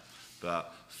Snapchat.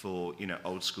 But for, you know,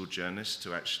 old school journalists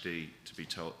to be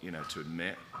told, you know, to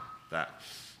admit that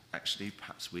actually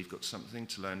perhaps we've got something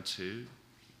to learn too,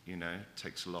 you know,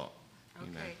 takes a lot. Okay.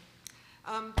 You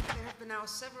know. There have been now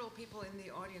several people in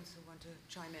the audience who want to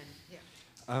chime in.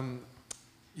 Yeah.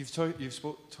 You've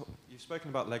spoken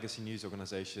about legacy news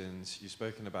organizations. You've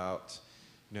spoken about,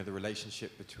 you know, the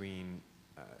relationship between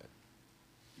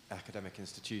academic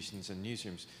institutions and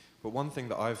newsrooms. But one thing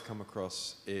that I've come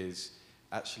across is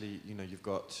actually, you know, you've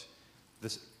got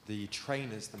the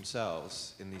trainers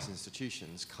themselves in these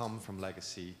institutions come from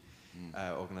legacy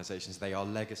organizations. They are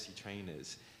legacy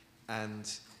trainers.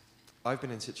 And I've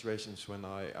been in situations when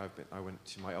I went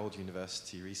to my old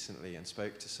university recently and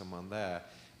spoke to someone there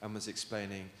and was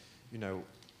explaining, you know,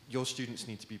 your students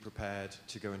need to be prepared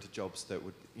to go into jobs that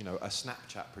would, you know, a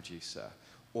Snapchat producer,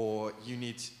 or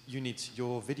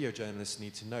your video journalists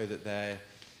need to know that their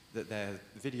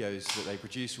videos that they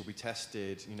produce will be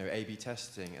tested, you know, A/B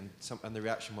testing, and the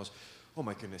reaction was, oh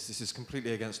my goodness, this is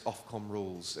completely against Ofcom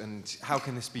rules, and how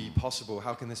can this be possible?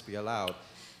 How can this be allowed?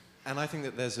 And I think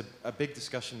that there's a big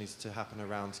discussion needs to happen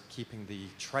around keeping the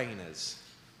trainers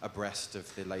abreast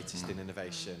of the latest in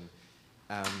innovation.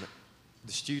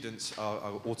 The students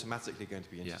are automatically going to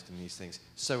be interested in these things.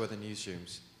 So are the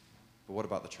newsrooms. But what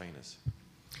about the trainers?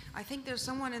 I think there's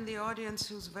someone in the audience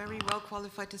who's very well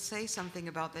qualified to say something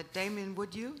about that. Damien,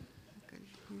 would you?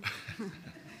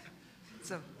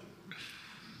 So.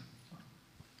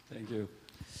 Thank you.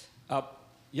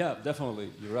 Yeah,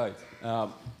 definitely, you're right.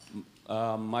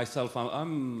 Myself, I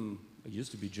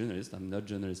used to be a journalist. I'm not a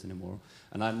journalist anymore.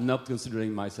 And I'm not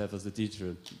considering myself as a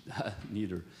teacher,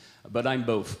 neither. But I'm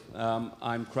both.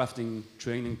 I'm crafting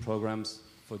training programs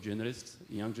for journalists,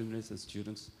 young journalists and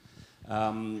students.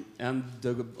 And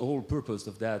the whole purpose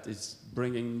of that is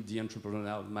bringing the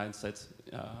entrepreneurial mindset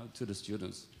to the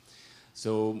students.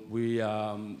 So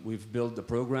we've built the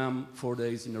program 4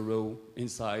 days in a row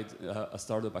inside a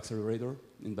startup accelerator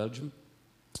in Belgium,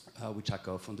 which I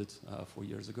co-founded 4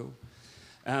 years ago.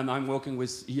 And I'm working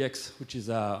with EX, which is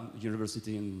a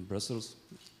university in Brussels.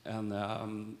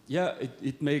 And yeah,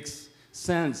 it makes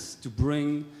sense to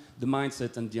bring the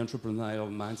mindset and the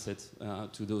entrepreneurial mindset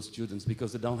to those students,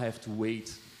 because they don't have to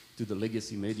wait to the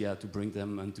legacy media to bring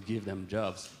them and to give them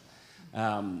jobs.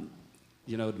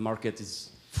 You know, the market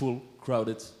is full,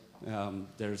 crowded.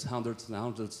 There's hundreds and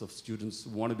hundreds of students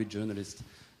who want to be journalists,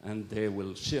 and they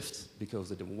will shift because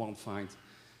they won't find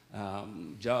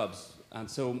jobs. And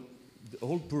so the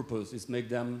whole purpose is make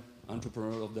them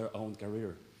entrepreneurs of their own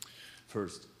career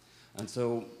first. And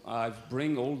so I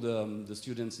bring all the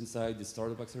students inside the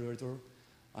startup accelerator.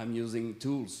 I'm using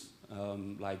tools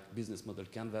like business model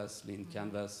canvas, lean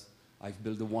canvas. I've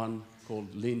built one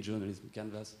called lean journalism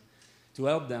canvas to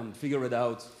help them figure it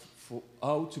out for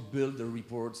how to build the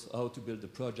reports, how to build the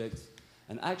projects,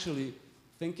 and actually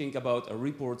thinking about a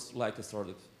report like a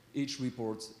startup. Each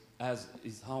report has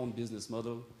its own business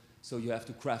model, so you have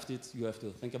to craft it, you have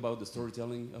to think about the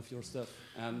storytelling of your stuff.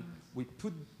 And we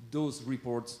put those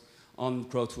reports on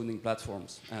crowdfunding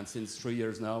platforms. And since 3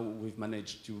 years now, we've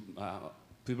managed to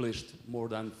publish more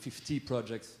than 50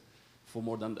 projects for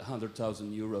more than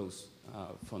 100,000 euros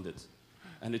funded.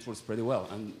 And it works pretty well.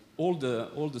 And all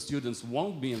the students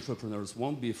won't be entrepreneurs,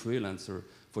 won't be a freelancer,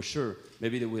 for sure.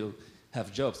 Maybe they will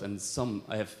have jobs, and some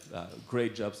have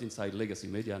great jobs inside legacy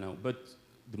media now. But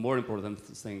the more important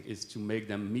thing is to make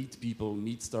them meet people,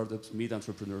 meet startups, meet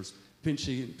entrepreneurs,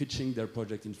 pitching their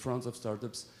project in front of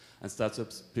startups, and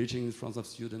startups pitching in front of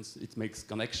students. It makes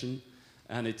connection,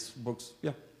 and it works,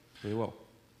 yeah, very well.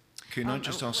 Can I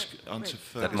just answer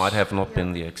first? That might have not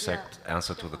been the exact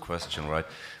answer to the question, right?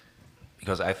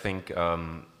 Because I think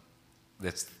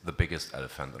that's the biggest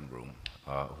elephant in the room.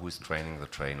 who is training the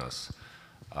trainers?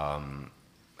 And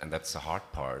that's the hard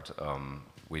part.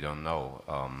 We don't know.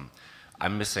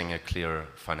 I'm missing a clear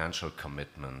financial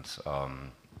commitment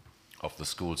of the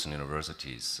schools and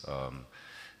universities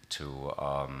to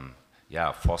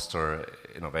foster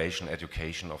innovation,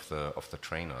 education of the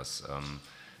trainers.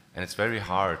 And it's very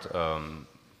hard,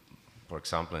 for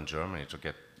example, in Germany, to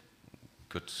get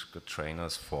good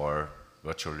trainers for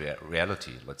virtual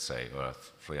reality, let's say, or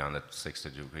 360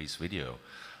 degrees video.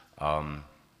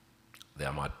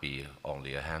 There might be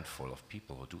only a handful of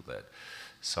people who do that.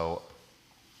 So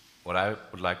what I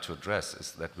would like to address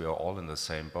is that we are all in the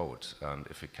same boat, and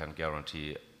if we can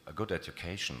guarantee a good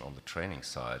education on the training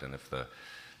side, and if the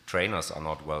trainers are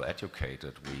not well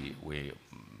educated, we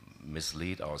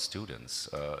mislead our students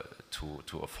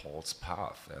to a false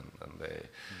path, and they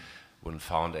wouldn't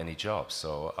find any jobs.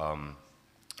 So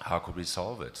how could we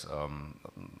solve it?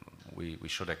 We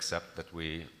should accept that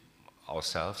we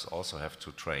ourselves also have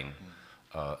to train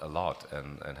a lot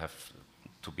and have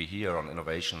to be here on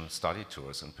innovation study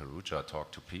tours in Perugia,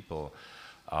 talk to people,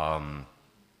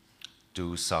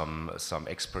 do some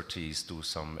expertise, do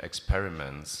some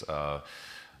experiments.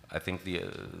 I think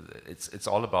it's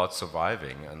all about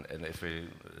surviving, and if we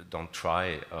don't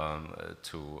try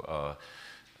to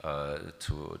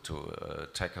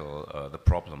tackle the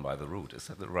problem by the root, is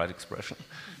that the right expression?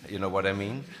 You know what I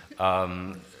mean?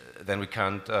 Then we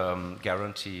can't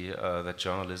guarantee that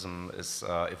journalism is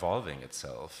evolving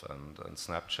itself, and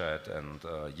Snapchat and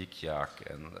Yik Yak,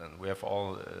 and we have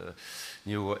all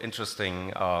new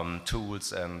interesting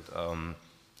tools and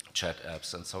chat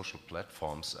apps and social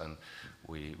platforms, and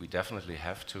we definitely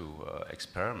have to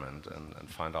experiment and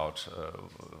find out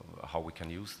how we can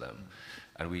use them.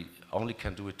 And we only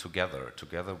can do it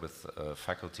together with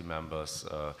faculty members,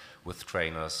 with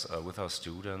trainers, with our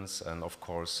students, and of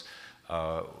course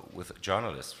with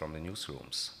journalists from the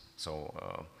newsrooms. So,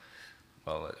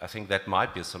 well, I think that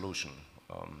might be a solution.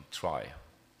 Try.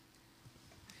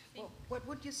 Well, what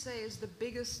would you say is the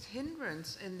biggest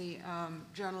hindrance in the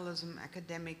journalism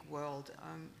academic world?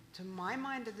 To my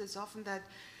mind, it is often that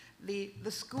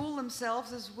the school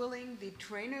themselves is willing, the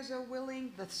trainers are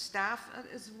willing, the staff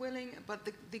is willing, but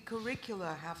the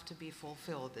curricula have to be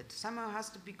fulfilled. It somehow has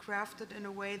to be crafted in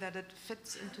a way that it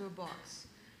fits into a box.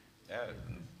 Yeah,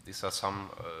 these are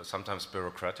sometimes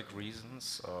bureaucratic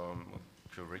reasons.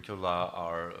 Curricula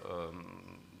are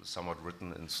somewhat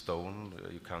written in stone.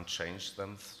 You can't change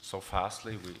them so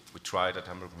fastly. We tried at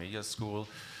Hamburg Media School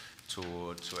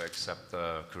to accept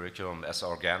the curriculum as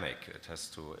organic. It has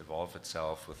to evolve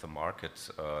itself with the market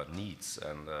needs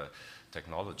and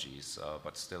technologies,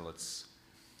 but still it's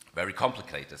very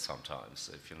complicated sometimes,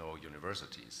 if you know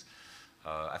universities.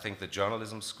 I think the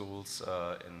journalism schools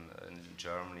in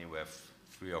Germany, we have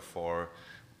 3 or 4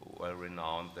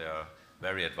 well-renowned. They are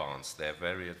very advanced. They have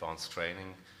very advanced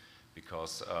training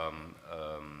because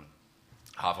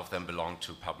half of them belong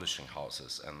to publishing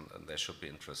houses, and they should be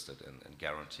interested in and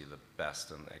guarantee the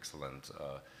best and excellent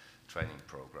training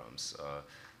programs.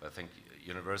 I think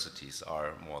universities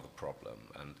are more the problem.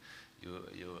 And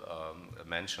you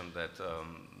mentioned that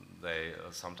they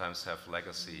sometimes have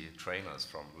legacy trainers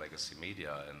from legacy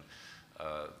media, and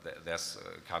there's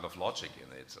a kind of logic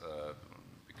in it,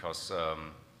 because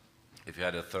if you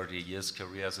had a 30 years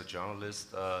career as a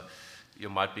journalist, you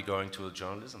might be going to a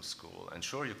journalism school, and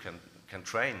sure, you can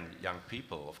train young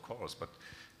people, of course, but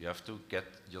you have to get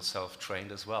yourself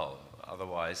trained as well.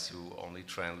 Otherwise, you only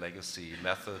train legacy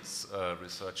methods,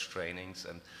 research trainings,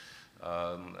 and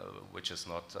which is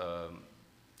not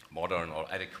modern or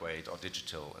adequate or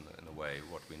digital in a way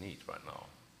what we need right now.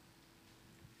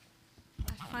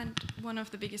 I find one of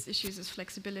the biggest issues is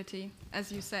flexibility,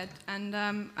 as you said, and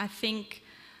I think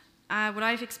what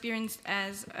I've experienced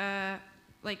as a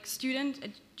student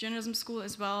at journalism school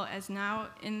as well as now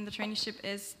in the traineeship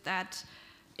is that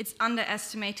it's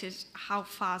underestimated how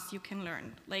fast you can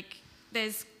learn. Like,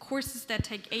 there's courses that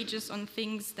take ages on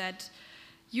things that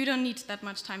you don't need that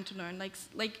much time to learn.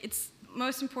 Like it's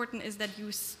most important is that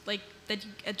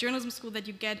at journalism school that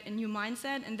you get a new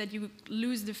mindset and that you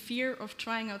lose the fear of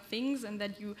trying out things, and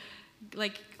that you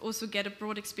also get a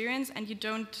broad experience, and you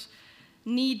don't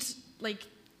need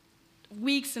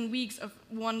weeks and weeks of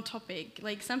one topic.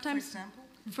 Like sometimes,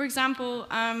 for example,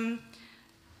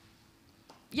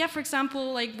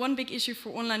 one big issue for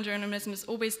online journalism is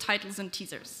always titles and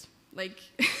teasers. Like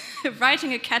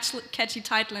writing a catchy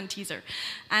title and teaser.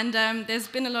 And there's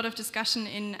been a lot of discussion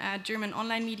in German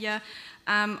online media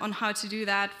on how to do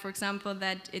that. For example,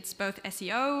 that it's both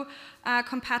SEO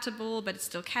compatible, but it's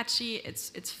still catchy,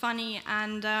 it's funny,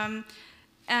 and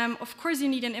of course you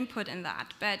need an input in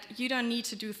that, but you don't need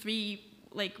to do 3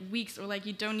 like weeks, or like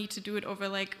you don't need to do it over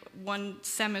like one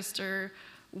semester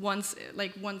once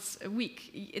a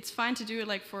week. It's fine to do it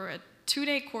like for a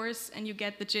 2-day course, and you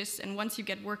get the gist, and once you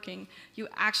get working, you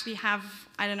actually have,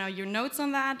 I don't know, your notes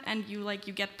on that, and you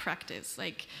get practice.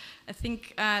 Like, I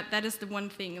think that is the one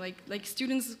thing. Like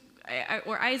students,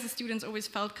 I as a student always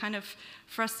felt kind of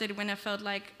frustrated when I felt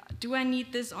like, do I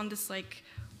need this on this like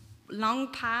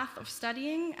long path of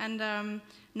studying? And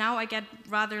now I get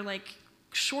rather like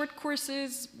short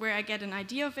courses where I get an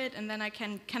idea of it, and then I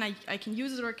can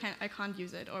use it, or I can't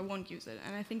use it, or won't use it.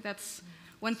 And I think that's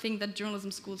one thing that journalism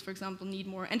schools, for example, need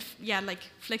more. And like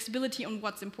flexibility on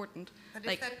what's important. But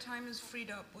like, if that time is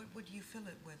freed up, what would you fill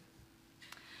it with?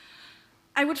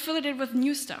 I would fill it with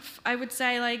new stuff. I would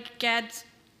say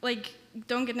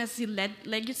don't get necessarily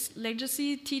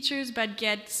legacy teachers, but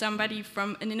get somebody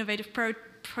from an innovative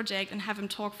project and have him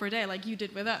talk for a day, like you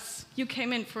did with us. You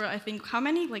came in for, I think, how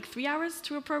many? Like 3 hours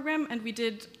to a program, and we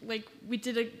did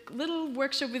a little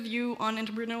workshop with you on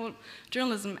entrepreneurial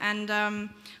journalism. And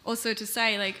also to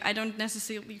say, like, I don't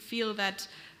necessarily feel that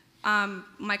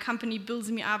my company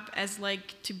builds me up as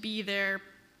like to be their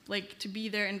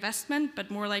investment,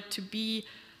 but more like to be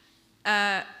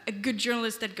a good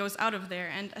journalist that goes out of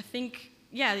there. And I think,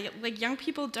 yeah, like young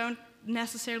people don't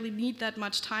necessarily need that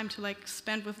much time to like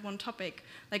spend with one topic.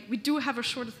 Like, we do have a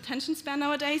short attention span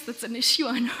nowadays. That's an issue,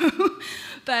 I know.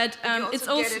 But it's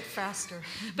also get it faster.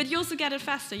 But you also get it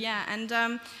faster, yeah.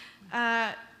 And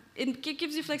it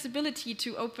gives you flexibility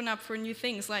to open up for new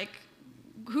things. Like,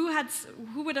 who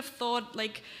would have thought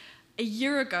like a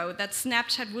year ago that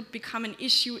Snapchat would become an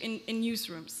issue in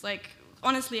newsrooms? Like,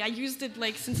 honestly, I used it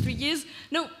like since 3 years.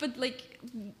 No, but like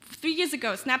 3 years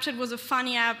ago, Snapchat was a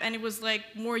funny app, and it was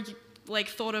like more like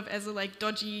thought of as a like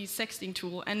dodgy sexting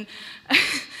tool, and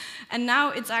and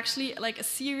now it's actually like a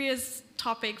serious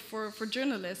topic for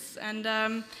journalists. And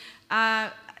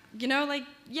you know, like,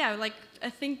 yeah, like I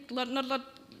think not a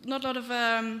lot of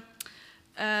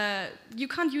you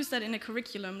can't use that in a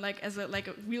curriculum like as a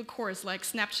real course like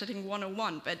Snapchatting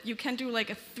 101, but you can do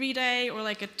like a 3-day or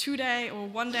like a 2-day or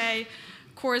 1-day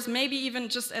course, maybe even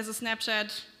just as a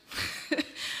Snapchat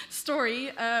story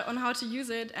on how to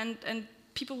use it, and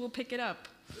people will pick it up.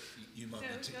 You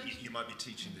might be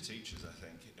teaching the teachers, I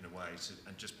think, in a way. Sorry,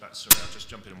 I'll just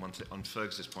jump in on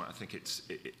Fergus's point. I think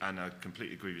and I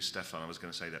completely agree with Stephan. I was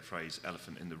going to say that phrase,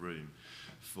 elephant in the room,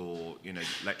 for, you know,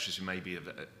 lecturers who maybe have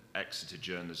exited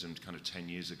journalism kind of 10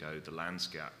 years ago. The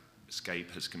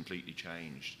landscape has completely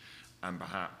changed, and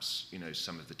perhaps, you know,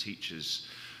 some of the teachers,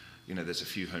 you know, there's a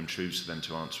few home truths for them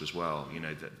to answer as well, you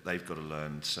know, that they've got to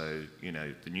learn. So, you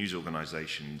know, the news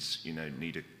organisations, you know,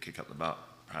 need a kick up the butt.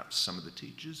 Perhaps some of the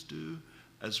teachers do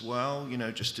as well, you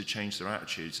know, just to change their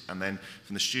attitudes. And then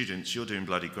from the students, you're doing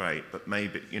bloody great, but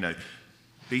maybe, you know,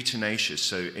 be tenacious.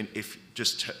 So if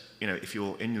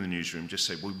you're in the newsroom, just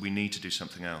say, well, we need to do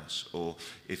something else. Or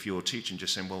if you're teaching,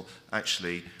 just saying, well,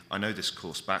 actually, I know this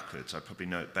course backwards. I probably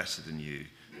know it better than you,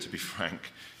 to be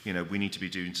frank. You know, we need to be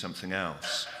doing something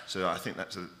else. So I think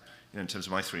that's, in terms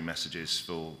of my 3 messages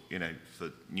for, you know, for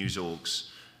news orgs,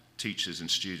 teachers and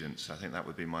students, I think that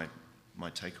would be my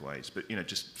takeaways. But, you know,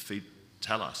 just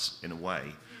tell us, in a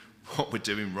way, what we're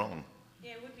doing wrong.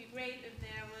 Yeah, it would be great if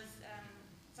there was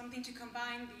something to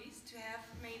combine these, to have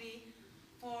maybe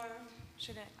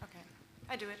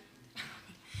I do it.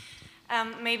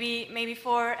 maybe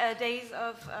 4 days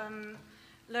of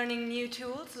learning new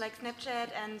tools like Snapchat,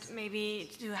 and maybe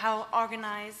to how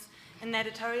organize an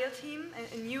editorial team,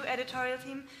 a new editorial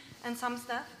team, and some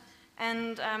stuff.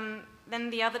 And then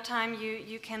the other time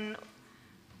you can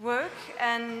work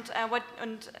and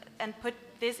put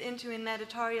this into an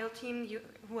editorial team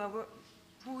where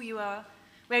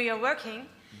you're working,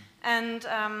 and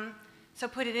so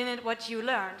put it in it what you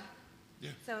learned. Yeah.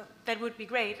 So that would be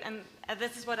great, and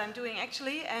this is what I'm doing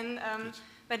actually, and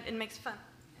but it makes fun.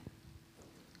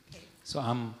 So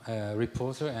I'm a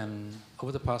reporter, and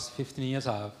over the past 15 years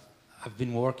I've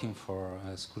been working for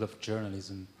a School of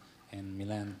Journalism in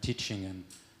Milan, teaching and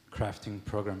crafting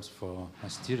programs for my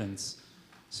students.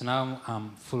 So now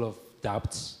I'm full of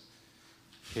doubts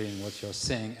hearing what you're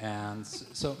saying. And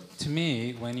so to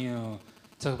me, when you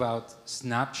talk about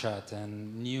Snapchat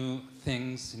and new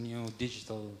things, new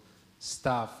digital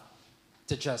stuff,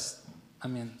 they're just,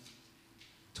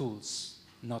 tools,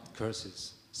 not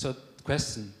curses. So the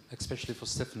question, especially for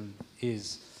Stephan,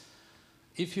 is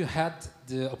if you had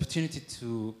the opportunity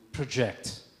to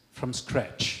project from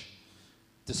scratch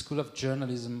the School of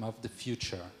Journalism of the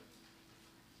future,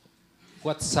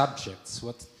 what subjects,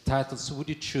 what titles would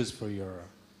you choose for your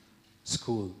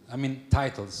school?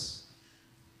 Titles.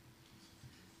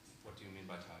 What do you mean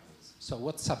by titles? So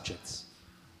what subjects?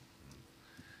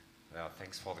 Yeah,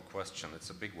 thanks for the question. It's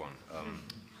a big one.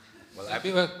 Well,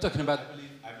 we were talking about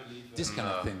this kind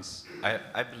of things.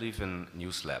 I believe in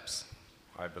news labs.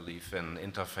 I believe in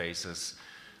interfaces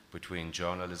between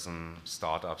journalism,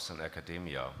 startups, and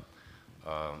academia.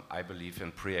 I believe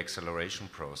in pre-acceleration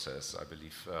process. I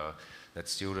believe that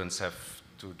students have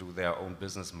to do their own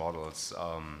business models.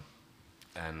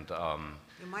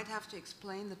 You might have to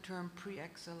explain the term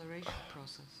pre-acceleration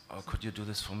process. Oh, could you do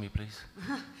this for me, please?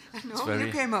 No,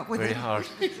 you came up with very it. hard.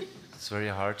 It's very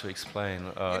hard to explain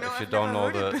if you I've don't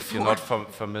never know heard it if you're not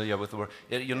familiar with the word.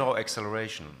 You know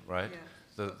acceleration, right?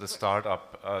 Yeah. The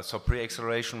startup. So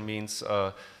pre-acceleration means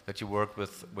that you work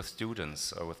with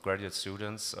students, with graduate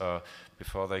students,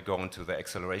 before they go into the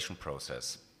acceleration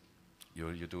process.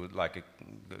 You do like a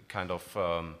kind of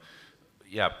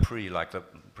like the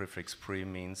prefix pre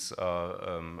means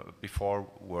before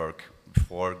work,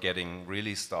 before getting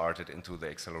really started into the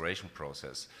acceleration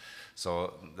process.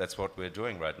 So that's what we're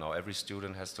doing right now. Every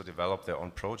student has to develop their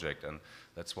own project, and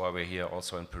that's why we're here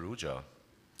also in Perugia.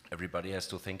 Everybody has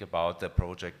to think about their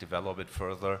project, develop it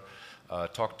further,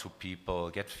 talk to people,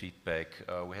 get feedback.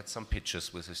 We had some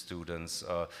pitches with the students,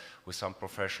 with some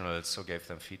professionals, so gave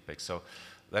them feedback. So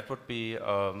that would be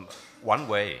one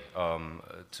way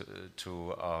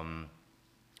to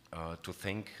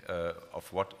think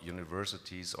of what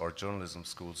universities or journalism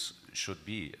schools should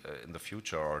be in the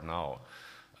future or now.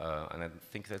 And I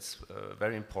think that's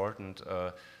very important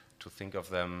to think of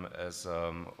them as,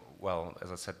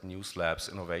 as I said, news labs,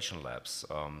 innovation labs,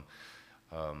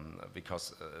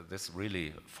 because this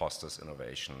really fosters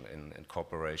innovation in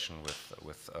cooperation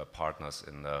with partners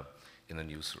in the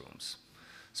newsrooms.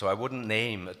 So I wouldn't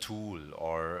name a tool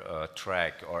or a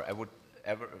track, or I would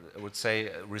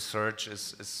say research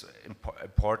is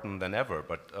important than ever,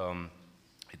 but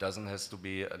it doesn't have to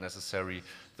be necessary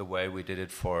the way we did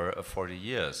it for 40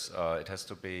 years. It has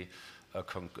to be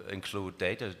include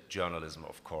data journalism,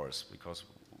 of course, because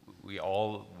we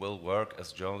all will work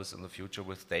as journalists in the future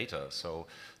with data. So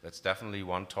that's definitely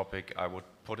one topic I would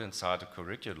put inside the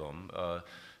curriculum.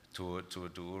 To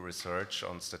do research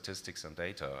on statistics and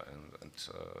data and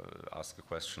ask the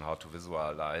question how to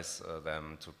visualize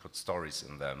them, to put stories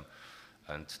in them,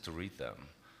 and to read them.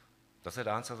 Does that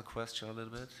answer the question a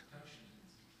little bit?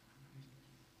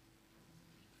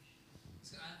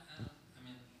 So I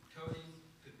mean, coding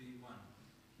could be one.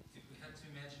 If we had to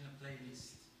imagine a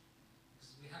playlist,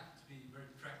 because we have to be very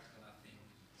practical, I think.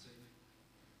 So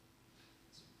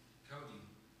coding.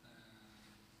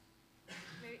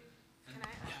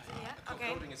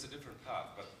 Okay. Coding is a different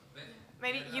path, but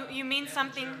maybe you mean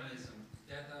something. Journalism,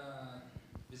 data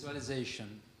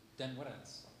visualization. Then what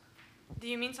else? Do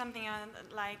you mean something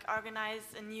like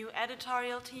organize a new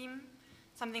editorial team,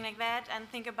 something like that, and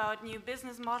think about new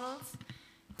business models,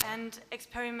 and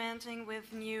experimenting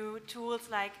with new tools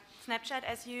like Snapchat,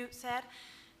 as you said,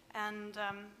 and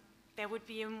there would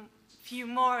be a few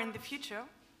more in the future.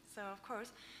 So of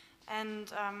course,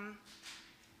 and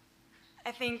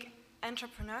I think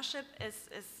entrepreneurship is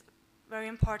very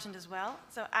important as well.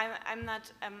 So I'm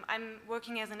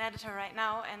working as an editor right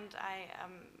now, and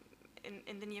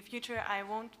in the near future I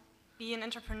won't be an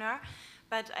entrepreneur,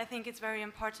 but I think it's very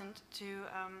important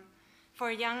for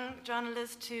a young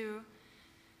journalist to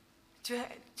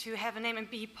have a name and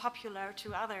be popular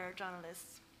to other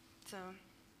journalists. So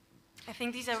I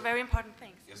think these are very important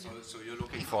things. Yeah, so you're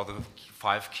looking for the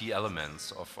 5 key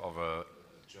elements of a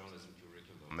journalism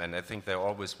curriculum, and I think there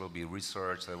always will be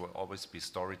research, there will always be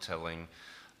storytelling,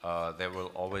 there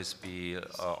will always be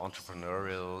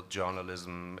entrepreneurial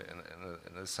journalism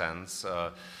in a sense,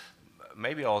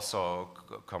 maybe also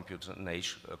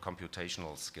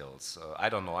computational skills. I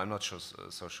don't know, I'm not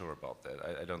so sure about that.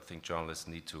 I don't think journalists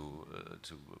need to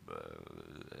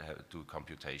do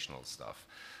computational stuff,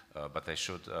 but they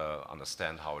should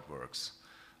understand how it works.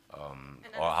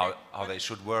 Or how they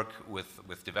should work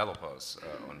with developers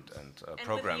and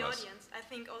programmers. With the audience, I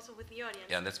think also with the audience.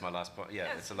 Yeah, and that's my last point.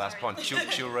 Yeah, it's the last point.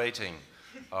 Curating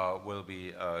will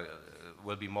be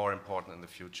more important in the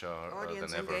future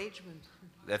Audience than ever. engagement.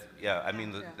 I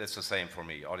mean, that's the same for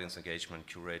me. Audience engagement,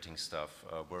 curating stuff,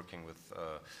 working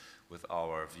with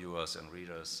our viewers and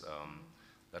readers.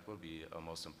 That will be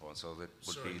most important. So that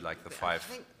would be like the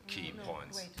 5 key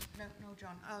points. Wait, no,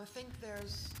 John. I think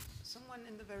there's someone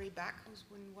in the very back who's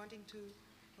been wanting to,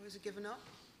 or is it given up?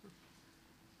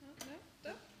 Dan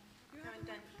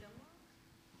Gilmore?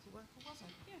 Who was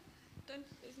it? Yeah,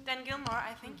 Dan Gilmore,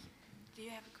 I think. Do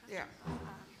you have a question? Yeah.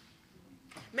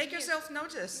 Make yourself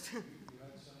noticed.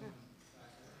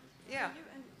 Ja.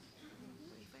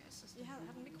 Je had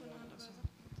een micro in de hand.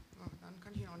 Oh, dan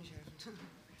kan je je auch nicht helfen.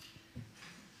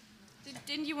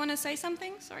 Didn't you want to say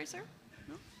something? Sorry, sir.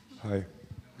 No? Hi.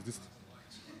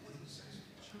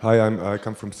 Hi, I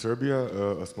come from Serbia,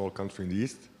 a small country in the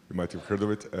east. You might have heard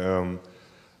of it.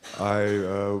 I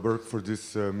work for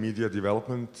this media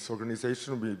development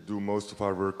organization. We do most of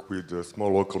our work with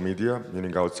small local media,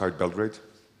 meaning outside Belgrade.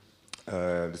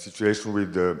 The situation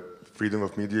with the freedom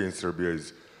of media in Serbia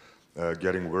is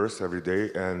getting worse every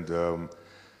day, and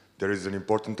there is an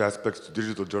important aspect to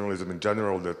digital journalism in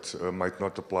general that might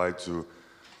not apply to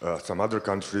some other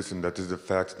countries, and that is the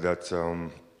fact that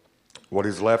what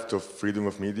is left of freedom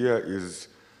of media is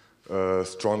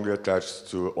strongly attached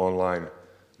to online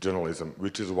journalism,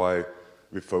 which is why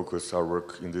we focus our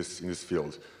work in this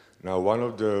field. Now, one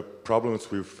of the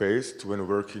problems we've faced when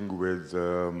working with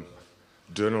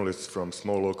journalists from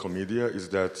small local media is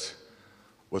that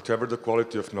whatever the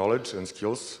quality of knowledge and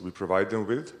skills we provide them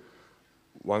with,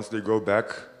 once they go back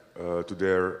to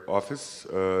their office,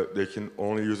 they can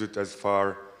only use it as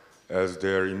far as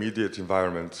their immediate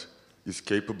environment is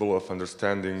capable of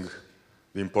understanding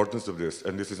the importance of this,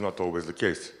 and this is not always the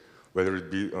case, whether it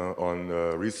be on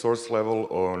the resource level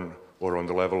or on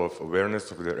the level of awareness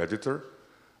of their editor.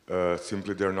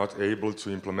 Simply they're not able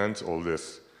to implement all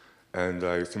this. And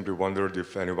I simply wondered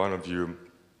if any one of you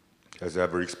has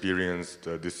ever experienced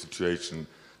this situation,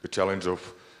 the challenge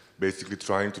of basically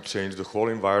trying to change the whole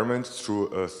environment through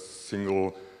a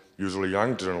single, usually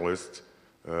young journalist,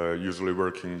 usually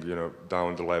working,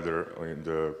 down the ladder in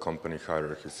the company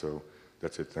hierarchy. So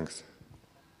that's it. Thanks.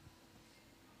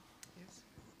 Yes.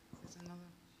 There's another.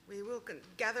 We will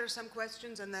gather some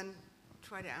questions and then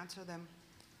try to answer them.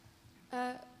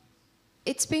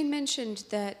 It's been mentioned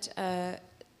that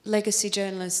legacy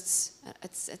journalists,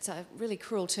 it's a really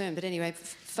cruel term, but anyway,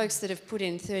 folks that have put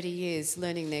in 30 years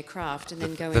learning their craft and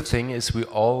then go The thing is, we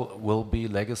all will be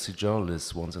legacy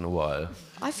journalists once in a while.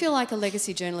 I feel like a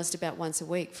legacy journalist about once a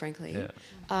week, frankly. Yeah.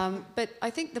 But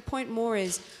I think the point more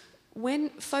is, when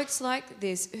folks like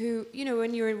this, who,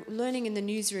 when you're learning in the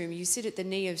newsroom, you sit at the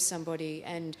knee of somebody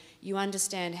and you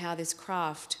understand how this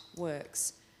craft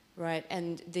works, right?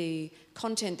 And the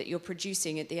content that you're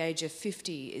producing at the age of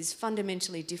 50 is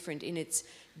fundamentally different in its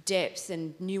depth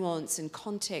and nuance and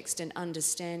context and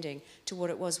understanding to what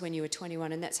it was when you were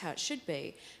 21, and that's how it should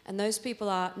be. And those people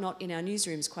are not in our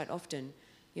newsrooms quite often.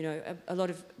 A lot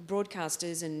of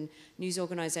broadcasters and news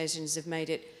organisations have made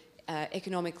it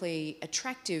economically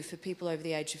attractive for people over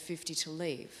the age of 50 to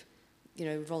leave,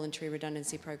 voluntary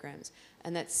redundancy programs.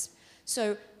 And that's,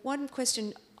 so one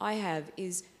question I have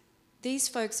is, these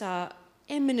folks are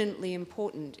eminently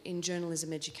important in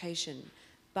journalism education,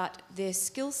 but their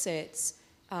skill sets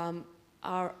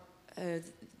are,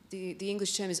 the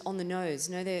English term is on the nose.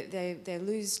 They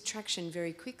lose traction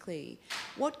very quickly.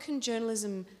 What can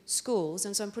journalism schools,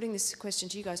 and so I'm putting this question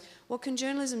to you guys, what can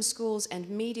journalism schools and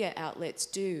media outlets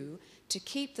do to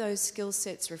keep those skill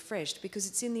sets refreshed? Because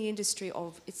it's in the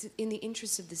it's in the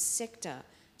interest of the sector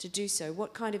to do so.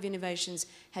 What kind of innovations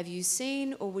have you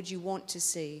seen or would you want to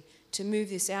see to move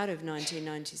this out of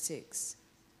 1996?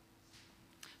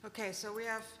 Okay, so we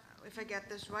have, if I get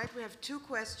this right, we have two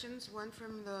questions, one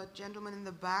from the gentleman in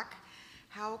the back.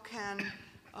 How can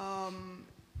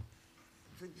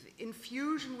the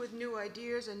infusion with new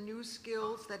ideas and new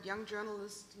skills that young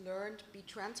journalists learned be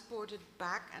transported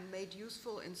back and made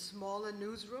useful in smaller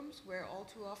newsrooms, where all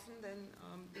too often then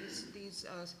these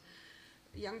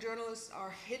young journalists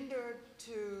are hindered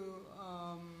to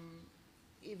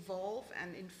evolve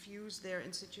and infuse their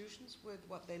institutions with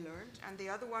what they learned? And the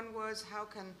other one was, how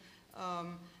can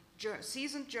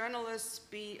seasoned journalists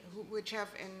which have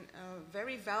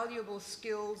very valuable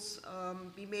skills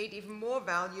be made even more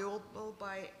valuable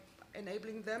by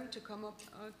enabling them to come up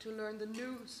to learn the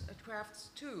news crafts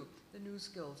too, the new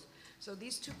skills? So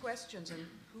these two questions, and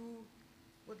who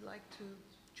would like to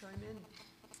chime in?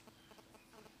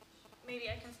 Maybe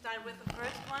I can start with the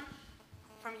first one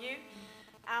from you.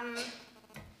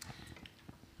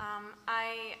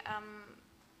 I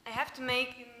had to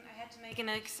make an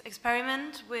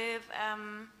experiment with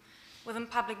a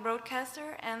public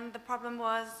broadcaster, and the problem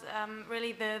was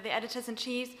really the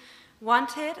editors-in-chief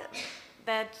wanted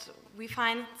that we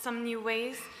find some new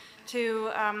ways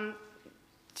to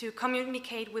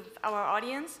communicate with our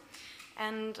audience,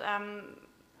 and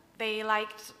they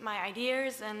liked my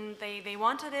ideas and they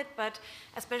wanted it, but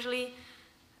especially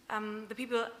the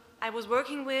people I was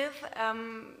working with,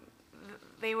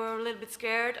 they were a little bit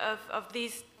scared of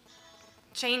these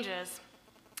changes.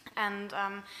 And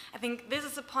I think this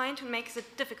is a point who makes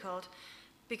it difficult,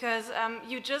 because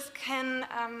you just can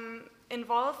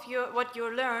involve what you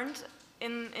learned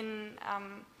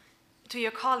to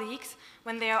your colleagues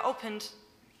when they are open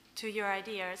to your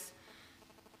ideas.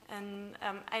 And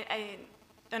I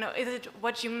don't know, is it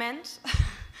what you meant?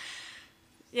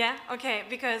 Yeah, okay,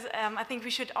 because I think we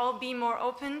should all be more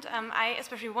open. I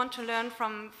especially want to learn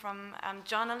from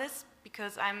journalists,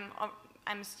 because I'm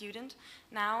a student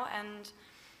now, and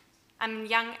I'm a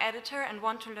young editor and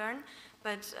want to learn,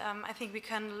 but I think we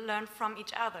can learn from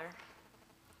each other.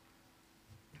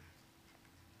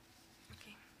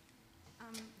 Okay.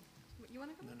 You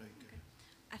want to go? No, okay.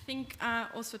 I think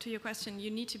also to your question, you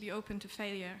need to be open to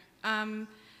failure,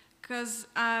 because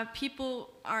people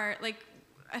are like,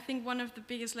 I think one of the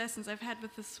biggest lessons I've had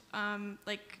with this,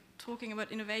 like talking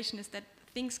about innovation, is that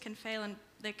things can fail, and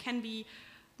there can be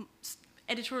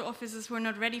editorial offices who are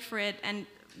not ready for it. And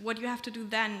what you have to do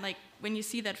then, like when you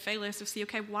see that failure, is to see,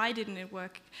 okay, why didn't it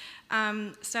work?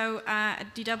 So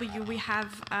at DW we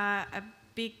have a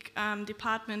big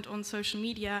department on social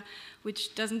media,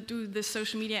 which doesn't do the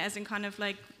social media as in kind of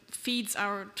like feeds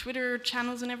our Twitter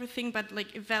channels and everything, but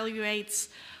like evaluates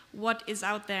what is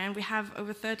out there. And we have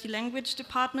over 30 language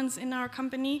departments in our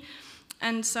company.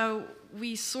 And so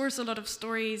we source a lot of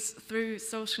stories through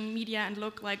social media and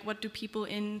look like, what do people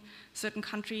in certain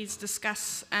countries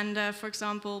discuss. And for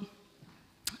example,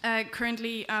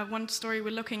 currently one story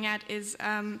we're looking at is,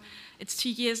 it's 2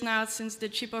 years now since the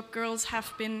Chibok girls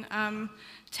have been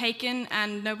taken,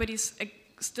 and nobody's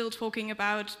still talking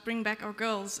about bring back our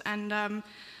girls. And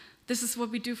this is what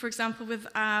we do, for example, with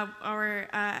our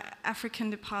African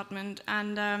department,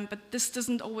 and but this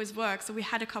doesn't always work. So we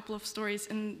had a couple of stories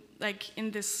in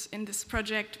this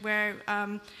project where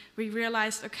we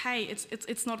realized, okay,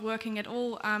 it's not working at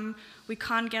all. We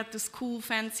can't get this cool,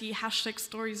 fancy hashtag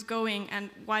stories going, and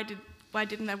why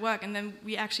didn't that work? And then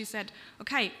we actually said,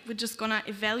 okay, we're just gonna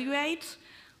evaluate.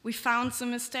 We found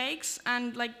some mistakes,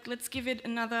 and like, let's give it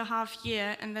another half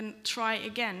year and then try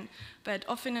again. But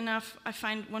often enough, I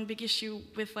find one big issue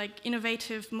with like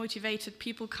innovative, motivated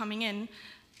people coming in,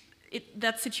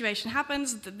 that situation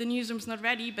happens, the newsroom's not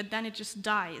ready, but then it just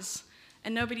dies.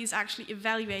 And nobody's actually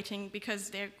evaluating, because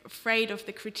they're afraid of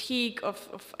the critique,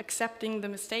 of accepting the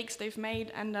mistakes they've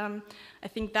made. And I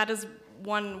think that is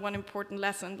one important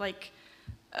lesson, like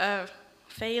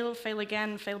fail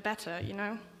again, fail better, you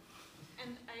know?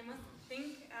 And I must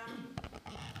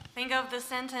think of the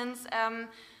sentence,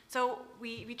 so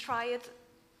we try it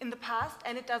in the past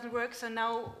and it doesn't work, so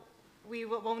now we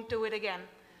won't do it again.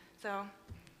 So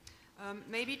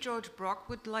maybe George Brock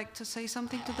would like to say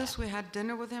something to this. We had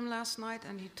dinner with him last night,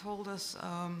 and he told us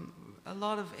a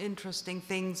lot of interesting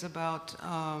things about,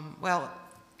 well,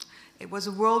 it was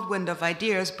a whirlwind of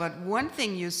ideas, but one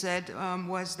thing you said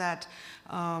was that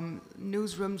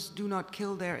newsrooms do not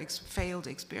kill their failed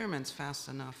experiments fast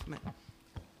enough.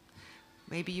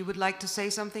 Maybe you would like to say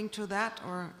something to that,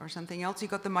 or something else? You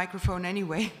got the microphone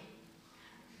anyway.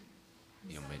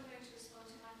 You may.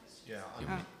 Yeah.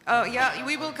 Oh, yeah,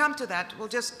 we will come to that. We'll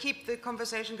just keep the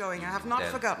conversation going. I have not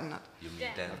forgotten that. You mean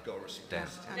Dan? I've got a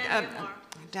response.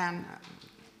 Dan.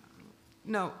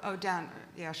 No, oh, Dan.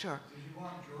 Yeah, sure.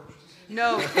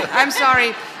 No, I'm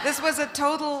sorry. This was a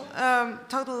total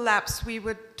lapse. We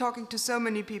were talking to so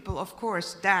many people. Of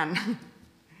course, Dan.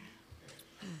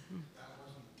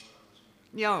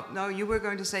 No, you were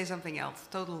going to say something else.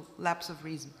 Total lapse of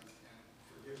reason.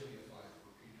 Forgive me if I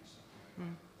repeated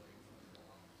something.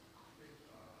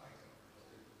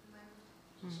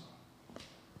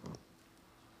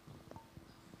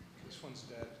 This one's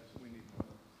dead. We need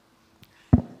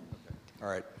more. Okay. All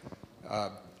right.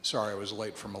 Sorry, I was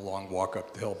late from a long walk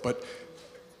up the hill, but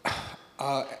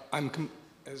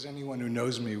as anyone who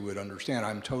knows me would understand,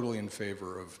 I'm totally in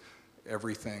favor of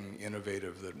everything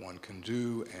innovative that one can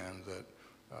do, and that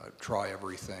try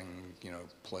everything, you know,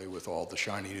 play with all the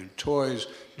shiny new toys,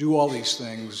 do all these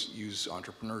things, use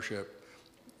entrepreneurship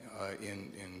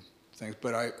in things.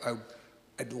 But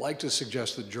I'd like to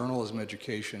suggest that journalism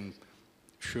education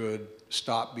should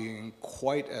stop being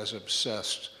quite as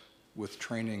obsessed with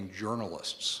training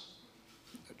journalists,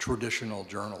 traditional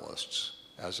journalists,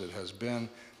 as it has been,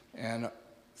 and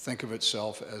think of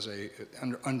itself as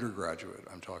an undergraduate,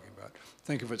 I'm talking about.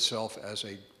 Think of itself as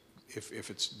if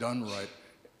it's done right,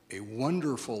 a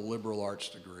wonderful liberal arts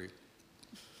degree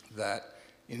that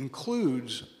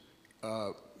includes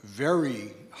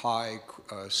very high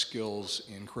skills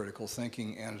in critical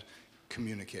thinking and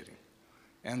communicating.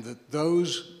 And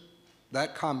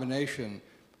that combination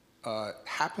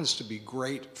happens to be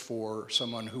great for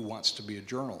someone who wants to be a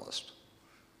journalist,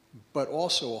 but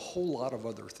also a whole lot of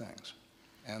other things.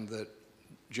 And that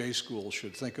J schools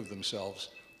should think of themselves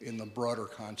in the broader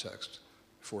context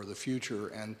for the future.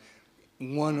 And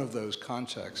one of those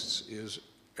contexts is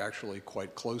actually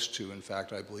quite close to, in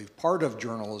fact, I believe, part of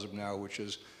journalism now, which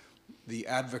is the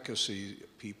advocacy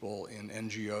people in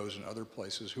NGOs and other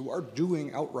places who are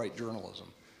doing outright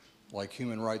journalism, like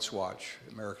Human Rights Watch,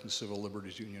 American Civil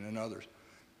Liberties Union, and others.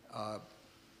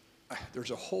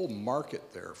 There's a whole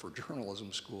market there for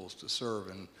journalism schools to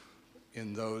serve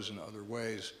in those and other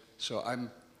ways. So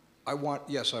I want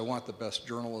the best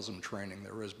journalism training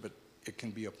there is, but it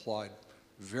can be applied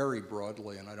very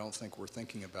broadly, and I don't think we're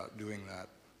thinking about doing that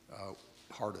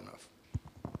hard enough.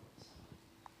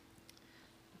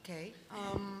 Okay.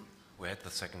 We had the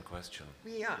second question.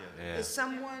 Yeah. Is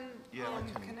someone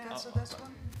can answer this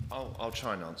one? I'll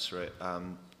try and answer it.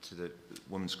 To the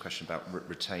woman's question about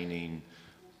retaining,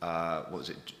 what was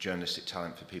it, journalistic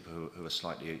talent for people who are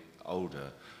slightly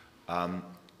older.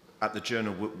 At the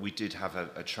Journal, we did have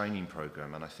a training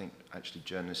program, and I think actually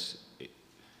journalists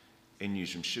in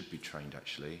newsrooms should be trained.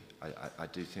 Actually, I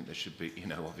do think there should be.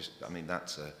 I mean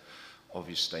that's an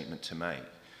obvious statement to make.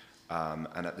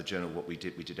 And at the Journal, what we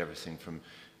did everything from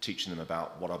teaching them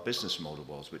about what our business model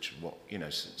was, which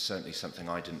certainly something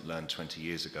I didn't learn 20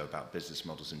 years ago about business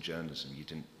models in journalism.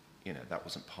 That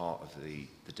wasn't part of the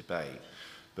debate.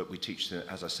 But we teach them,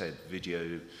 as I said,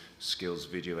 video skills,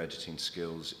 video editing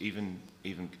skills, even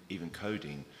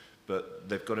coding. But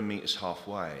they've got to meet us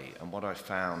halfway. And what I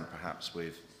found, perhaps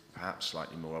with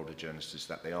slightly more older journalists, is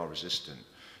that they are resistant.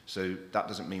 So that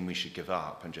doesn't mean we should give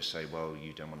up and just say, well,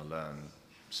 you don't want to learn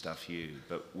stuff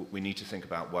but we need to think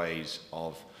about ways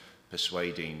of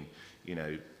persuading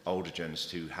older journalists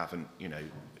who haven't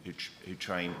who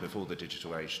trained before the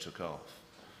digital age took off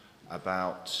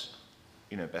about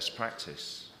best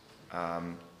practice,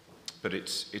 but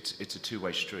it's a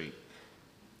two-way street.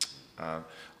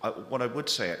 What I would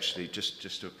say actually,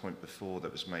 just to a point before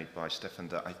that was made by Stephan,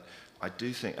 that I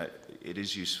do think it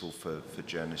is useful for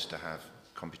journalists to have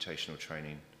computational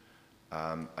training.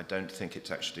 I don't think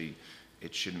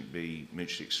it shouldn't be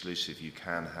mutually exclusive. You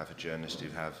can have a journalist who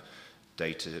have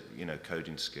data,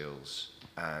 coding skills,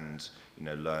 and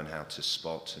learn how to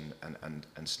spot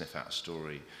and sniff out a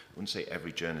story. I wouldn't say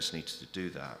every journalist needs to do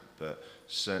that, but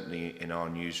certainly in our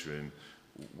newsroom,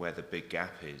 where the big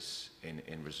gap is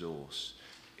in resource,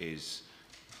 is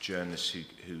journalists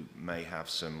who may have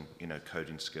some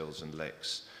coding skills and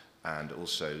licks, and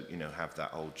also have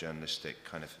that old journalistic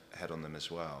kind of head on them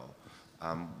as well.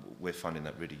 We're finding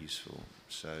that really useful.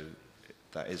 So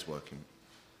that is working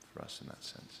for us in that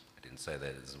sense. I didn't say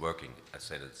that it's working. I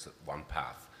said it's one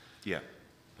path. Yeah.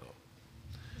 So.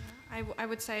 Yeah, I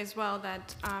would say as well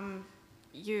that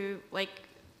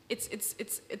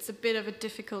it's a bit of a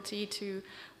difficulty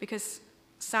because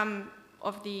some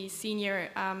of the senior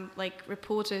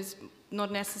reporters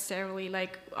not necessarily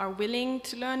are willing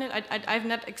to learn it. I've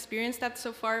not experienced that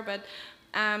so far, but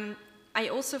I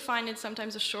also find it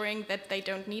sometimes assuring that they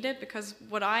don't need it, because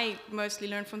what I mostly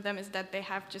learn from them is that they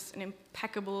have just an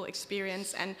impeccable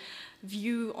experience and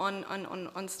view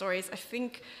on stories. I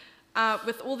think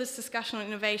with all this discussion on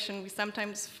innovation, we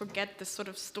sometimes forget the sort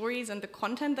of stories and the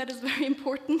content that is very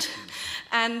important,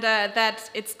 and that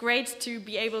it's great to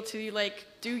be able to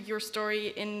do your story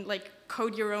in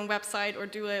code your own website or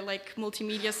do a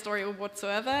multimedia story or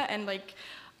whatsoever, and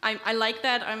I like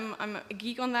that. I'm a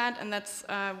geek on that, and that's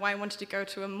why I wanted to go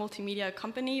to a multimedia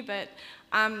company. But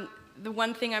the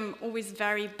one thing I'm always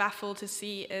very baffled to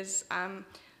see is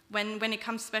when it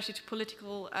comes especially to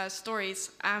political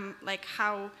stories,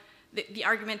 how the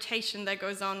argumentation that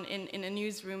goes on in a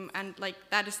newsroom, and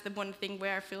that is the one thing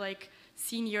where I feel like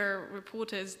senior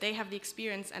reporters, they have the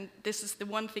experience, and this is the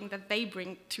one thing that they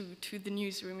bring to the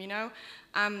newsroom.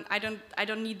 I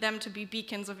don't need them to be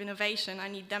beacons of innovation. I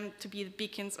need them to be the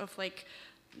beacons of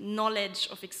knowledge,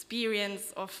 of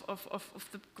experience, of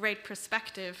the great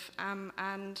perspective,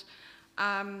 and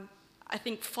I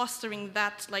think fostering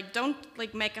that, don't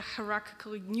make a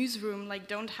hierarchical newsroom,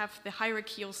 don't have the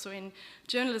hierarchy also in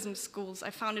journalism schools.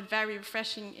 I found it very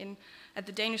refreshing at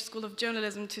the Danish School of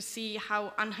Journalism to see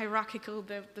how unhierarchical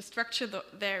the structure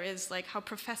there is, how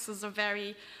professors are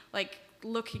very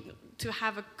looking to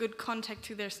have a good contact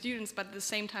to their students, but at the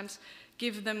same time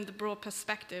give them the broad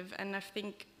perspective. And I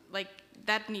think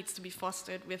that needs to be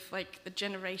fostered with the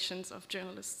generations of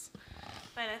journalists.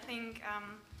 But I think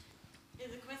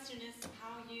the question is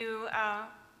how you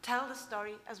tell the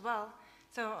story as well.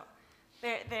 So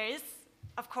there is,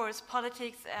 of course,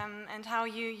 politics, and how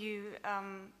you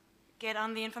get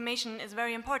on the information is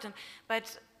very important.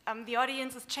 But the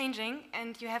audience is changing,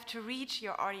 and you have to reach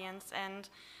your audience. And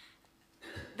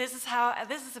this is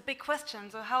a big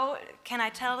question. So how can I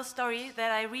tell the story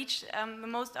that I reach the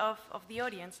most of the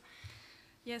audience?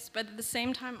 Yes, but at the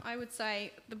same time, I would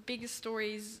say the biggest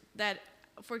stories that,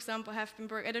 for example, have been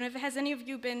broken. I don't know if has any of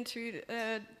you been to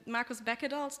Markus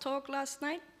Beckedal's talk last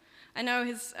night. I know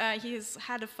he's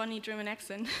had a funny German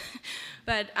accent,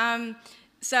 but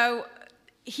so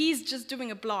he's just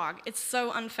doing a blog. It's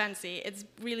so unfancy. It's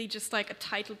really just like a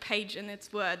title page in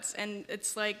its words, and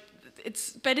it's like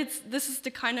this is the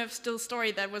kind of still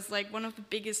story that was like one of the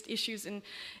biggest issues in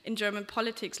German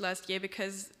politics last year,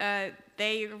 because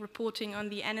they are reporting on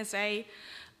the NSA.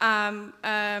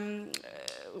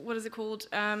 What is it called?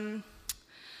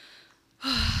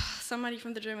 Somebody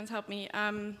from the Germans help me.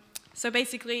 So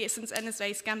basically, since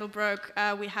NSA scandal broke,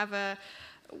 we have a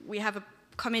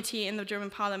committee in the German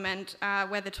parliament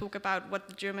where they talk about what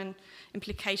the German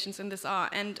implications in this are.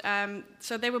 And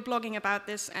so they were blogging about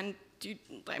this, and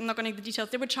I'm not going to get the details.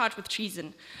 They were charged with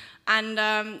treason, and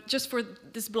just for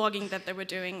this blogging that they were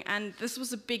doing. And this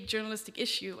was a big journalistic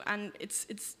issue, and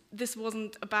this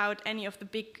wasn't about any of the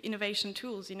big innovation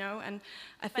tools, you know. And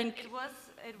I think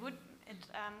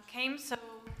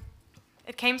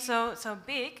it came so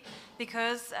big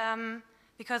because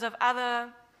of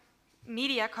other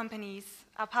media companies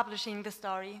are publishing the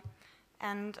story,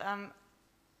 and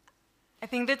I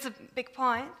think that's a big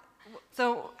point.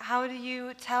 So how do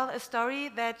you tell a story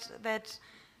that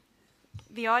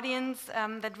the audience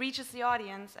that reaches the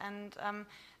audience? And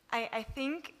I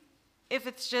think if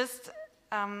it's just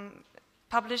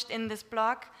published in this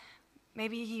blog,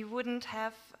 maybe he wouldn't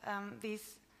have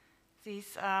these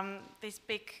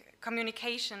big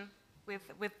communication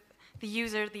with the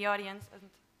user, the audience.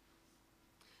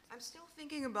 I'm still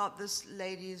thinking about this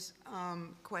lady's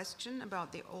question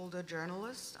about the older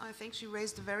journalists. I think she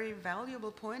raised a very valuable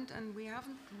point, and we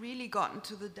haven't really gotten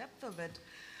to the depth of it.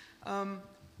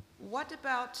 What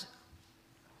about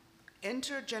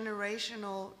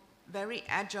intergenerational, very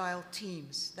agile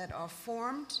teams that are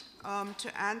formed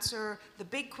to answer the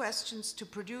big questions, to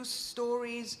produce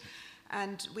stories?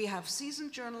 And we have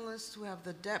seasoned journalists who have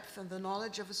the depth and the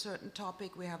knowledge of a certain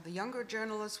topic. We have the younger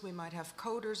journalists. We might have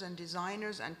coders and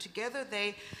designers. And together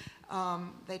they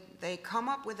come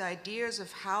up with ideas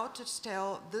of how to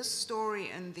tell this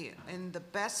story in the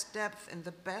best depth, in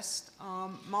the best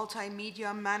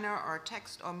multimedia manner, or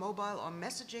text, or mobile, or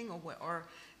messaging, or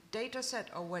data set,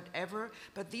 or whatever.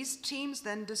 But these teams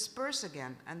then disperse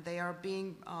again, and they are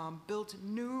being built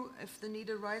new if the need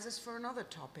arises for another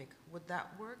topic. Would that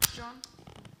work, John?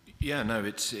 Yeah, no,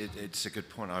 it's a good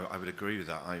point. I would agree with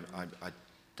that. I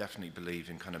definitely believe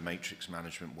in kind of matrix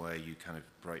management, where you kind of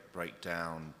break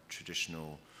down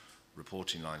traditional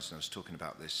reporting lines. And I was talking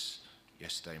about this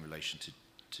yesterday in relation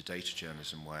to data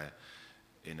journalism, where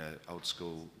in an old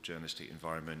school journalistic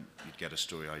environment, you'd get a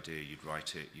story idea, you'd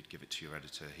write it, you'd give it to your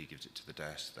editor, he gives it to the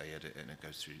desk, they edit it, and it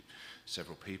goes through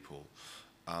several people.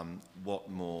 What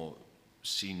more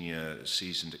senior,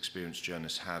 seasoned, experienced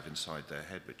journalists have inside their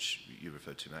head, which you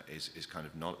referred to, Matt, is kind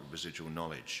of residual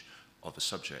knowledge of a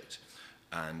subject.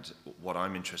 And what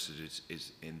I'm interested in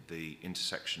is in the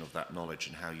intersection of that knowledge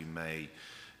and how you may,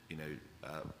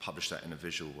 publish that in a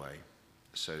visual way.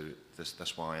 So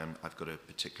that's why I've got a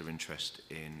particular interest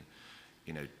in,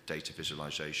 data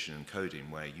visualization and coding,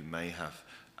 where you may have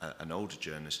an older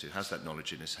journalist who has that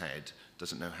knowledge in his head,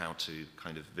 doesn't know how to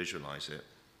kind of visualize it,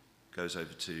 goes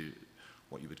over to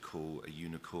what you would call a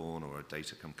unicorn or a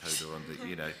datacom coder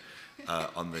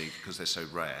on the, because they're so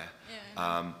rare.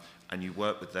 Yeah. And you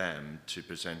work with them to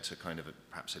present a kind of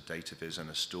perhaps a data viz and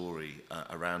a story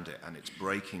around it, and it's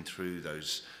breaking through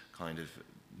those kind of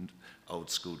old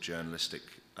school journalistic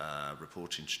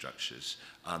reporting structures.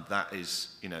 That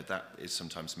is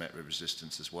sometimes met with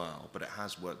resistance as well, but it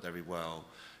has worked very well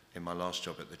in my last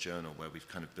job at the Journal, where we've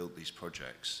kind of built these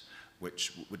projects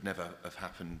which would never have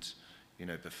happened,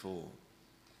 before.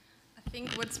 I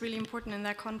think what's really important in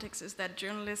that context is that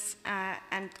journalists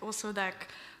and also that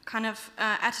kind of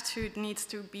attitude needs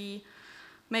to be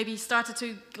maybe started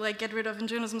to get rid of in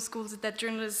journalism schools, that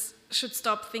journalists should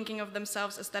stop thinking of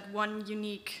themselves as that one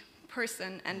unique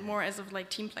person and more as of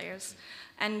team players,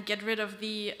 and get rid of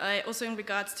the also in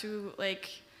regards to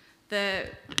the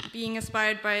being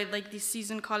inspired by these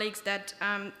seasoned colleagues that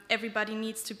everybody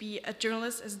needs to be a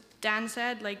journalist, as Dan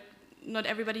said. Not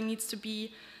everybody needs to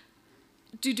be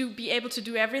able to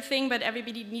do everything, but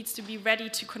everybody needs to be ready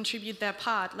to contribute their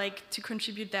part, to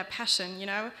contribute their passion,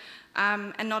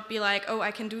 and not be oh,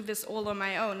 I can do this all on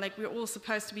my own. We're all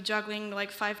supposed to be juggling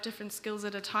 5 different skills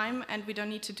at a time, and we don't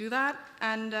need to do that.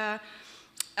 And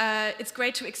it's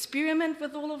great to experiment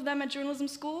with all of them at journalism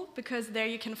school, because there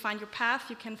you can find your path,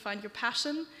 you can find your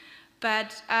passion.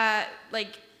 But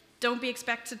don't be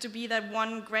expected to be that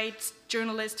one great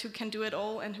journalist who can do it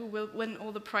all and who will win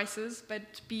all the prizes,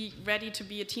 but be ready to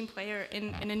be a team player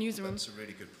in a newsroom. That's a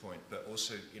really good point. But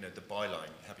also, the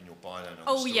byline, having your byline on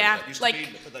Oh the story. yeah,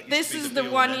 That this is the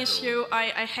one issue.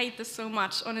 I hate this so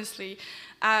much, honestly.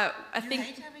 I think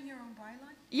hate having your own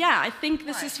byline? Yeah, I think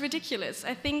this is ridiculous.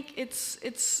 I think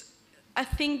I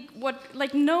think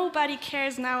nobody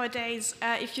cares nowadays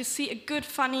if you see a good,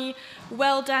 funny,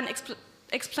 well done,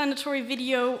 explanatory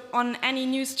video on any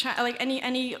news channel, like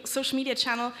any social media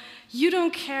channel. You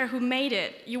don't care who made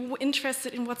it. You're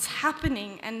interested in what's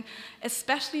happening, and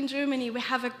especially in Germany, we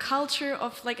have a culture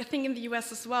of, like, I think in the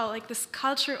US as well, like this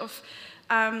culture of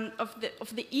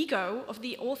the ego, of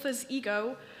the author's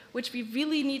ego, which we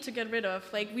really need to get rid of.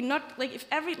 Like,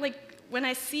 when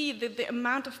I see the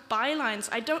amount of bylines,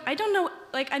 I don't know,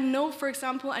 like, I know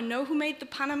who made the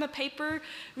Panama paper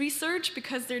research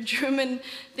because they're German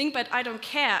thing, but I don't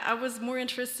care. I was more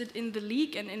interested in the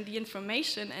leak and in the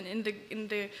information and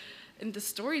in the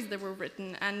stories that were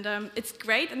written. And it's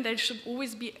great, and they should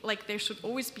always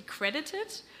be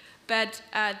credited. But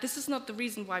this is not the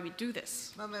reason why we do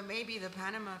this. Well, maybe the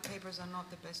Panama Papers are not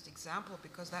the best example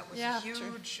because that was a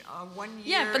huge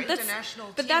one-year international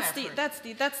team effort.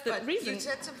 That's the reason. You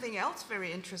said something else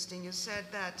very interesting. You said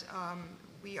that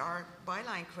we are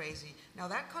byline crazy. Now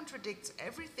that contradicts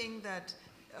everything that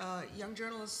young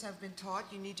journalists have been taught.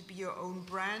 You need to be your own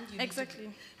brand.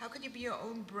 Exactly. How can you be your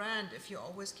own brand if you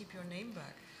always keep your name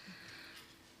back?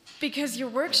 Because your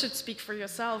work should speak for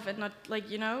yourself, and not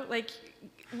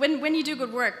when you do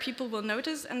good work, people will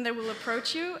notice and they will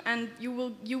approach you, and you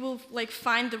will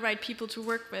find the right people to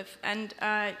work with, and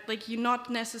you not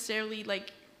necessarily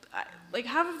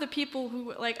half of the people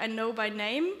who I know by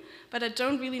name, but I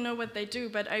don't really know what they do.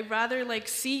 But I rather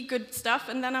see good stuff,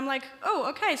 and then I'm like, oh,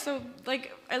 okay, so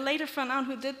I later found out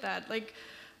who did that.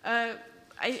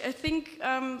 I think.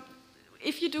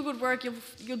 If you do good work,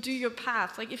 you'll do your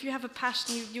path. If you have a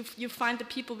passion, you find the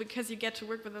people because you get to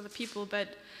work with other people.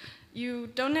 But you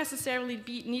don't necessarily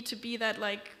need to be that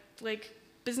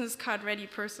business card ready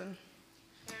person.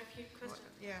 There are a few questions.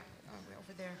 Yeah,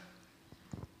 over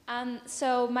there.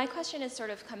 So my question is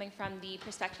sort of coming from the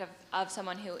perspective of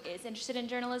someone who is interested in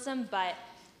journalism, but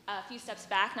a few steps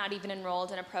back, not even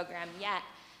enrolled in a program yet,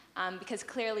 because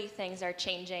clearly things are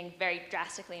changing very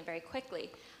drastically and very quickly.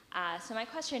 So my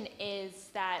question is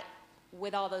that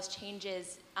with all those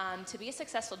changes, to be a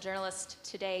successful journalist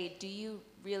today, do you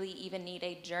really even need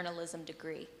a journalism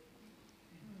degree?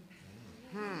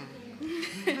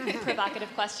 Provocative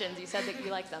questions. You said that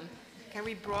you like them. Can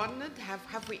we broaden it?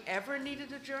 Have we ever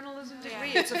needed a journalism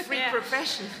degree? It's a free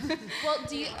profession. Well,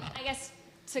 I guess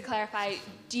to clarify,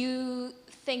 do you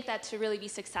think that to really be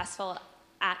successful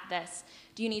at this,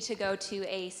 do you need to go to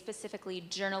a specifically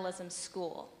journalism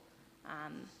school?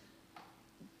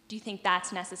 Do you think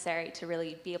that's necessary to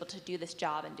really be able to do this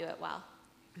job and do it well?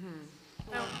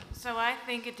 So I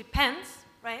think it depends,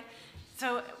 right?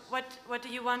 So what do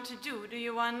you want to do? Do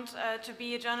you want to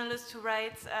be a journalist who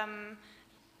writes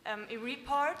a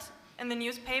report in the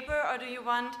newspaper, or do you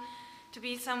want to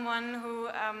be someone who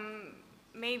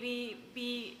maybe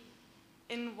be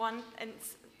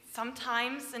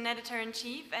sometimes an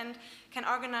editor-in-chief and can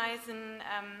organize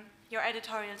your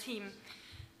editorial team?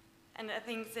 And I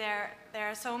think there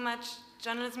are so much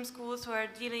journalism schools who are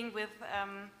dealing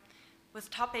with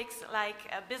topics like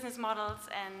business models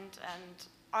and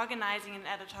organizing an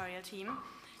editorial team.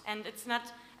 And it's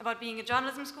not about being a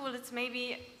journalism school, it's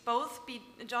maybe both be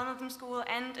a journalism school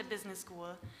and a business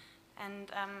school. And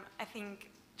I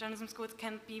think journalism schools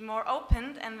can be more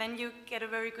open, and then you get a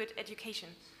very good education.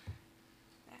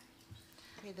 Yeah.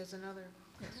 Okay, there's another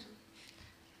question.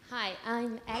 Hi,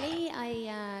 I'm Ellie.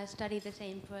 I study the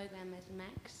same program as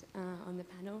Max on the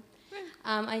panel.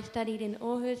 I studied in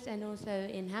Aarhus and also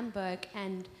in Hamburg,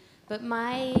 but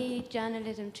my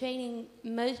journalism training,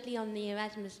 mostly on the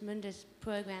Erasmus Mundus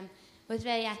program, was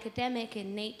very academic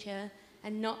in nature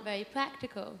and not very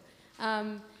practical.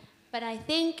 But I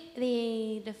think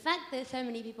the fact that so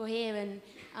many people here and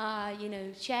are,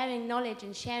 sharing knowledge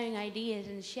and sharing ideas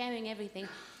and sharing everything.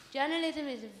 Journalism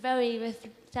is a very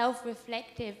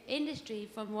self-reflective industry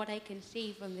from what I can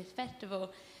see from this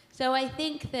festival. So I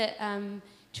think that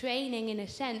training, in a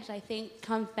sense,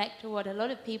 comes back to what a lot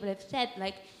of people have said,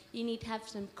 you need to have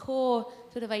some core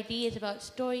sort of ideas about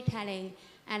storytelling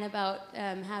and about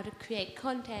how to create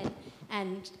content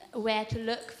and where to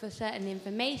look for certain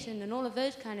information and all of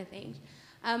those kind of things.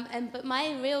 But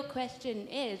my real question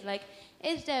is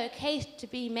there a case to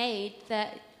be made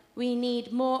that we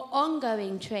need more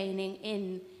ongoing training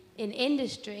in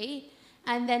industry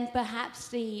And then perhaps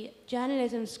the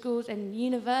journalism schools and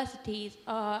universities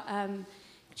are,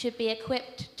 should be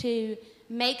equipped to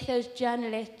make those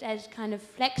journalists as kind of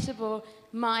flexible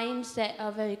minds that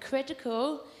are very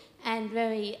critical and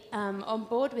very on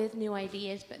board with new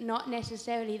ideas, but not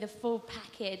necessarily the full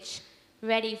package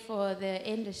ready for the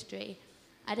industry.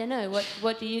 I don't know,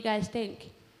 what do you guys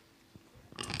think?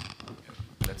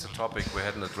 That's a topic we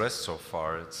hadn't addressed so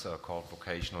far. It's called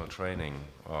vocational training,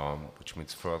 which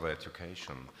means further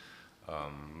education.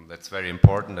 That's very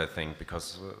important, I think,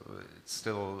 because it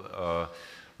still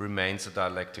remains a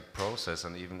dialectic process,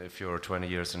 and even if you're 20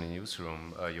 years in a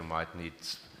newsroom, you might need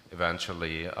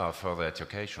eventually further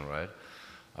education, right?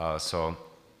 So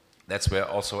that's where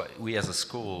also we as a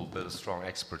school build a strong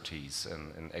expertise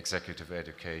in executive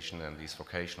education and these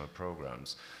vocational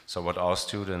programs. So what our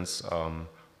students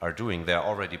are doing, they're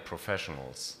already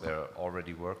professionals, they're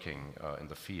already working in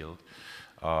the field,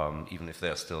 even if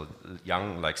they're still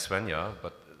young like Svenja,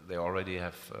 but they already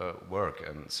have work,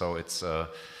 and so it's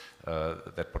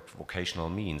that what vocational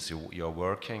means. You're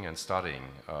working and studying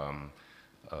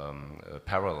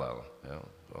parallel, yeah?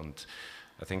 And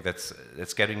I think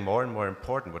that's getting more and more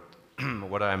important.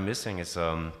 What I'm missing is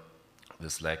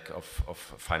this lack of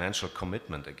financial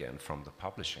commitment again from the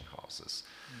publishing houses.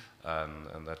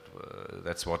 And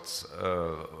that's what's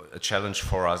a challenge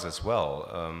for us as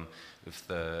well. If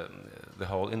the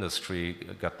whole industry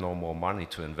got no more money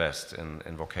to invest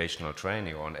in vocational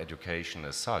training or in education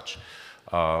as such,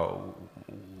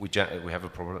 we have a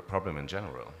problem in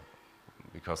general,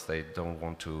 because they don't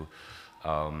want to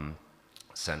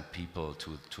send people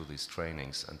to these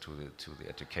trainings and to the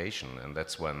education, and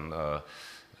that's when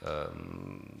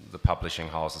the publishing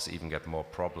houses even get more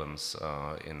problems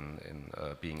in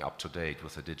being up to date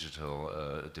with the digital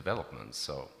developments.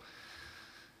 So,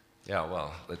 yeah,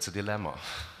 well, it's a dilemma.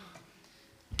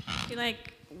 I feel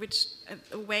like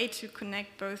a way to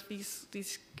connect both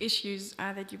these issues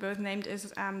that you both named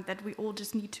is that we all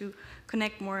just need to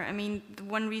connect more. I mean, the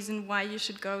one reason why you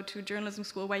should go to journalism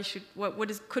school, why you should,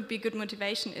 could be good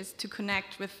motivation, is to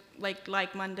connect with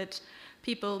like-minded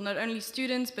people, not only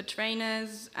students but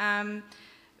trainers,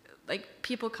 like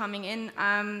people coming in,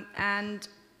 and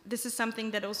this is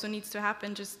something that also needs to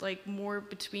happen, just like more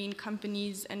between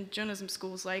companies and journalism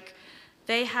schools. Like,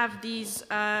 they have these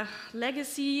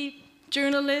legacy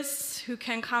journalists who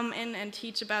can come in and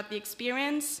teach about the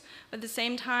experience, but at the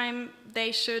same time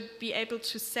they should be able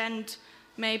to send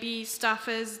maybe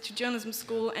staffers to journalism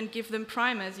school and give them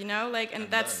primers, you know, like,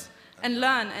 and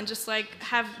learn and just like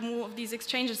have more of these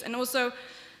exchanges. And also,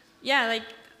 yeah, like,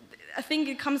 I think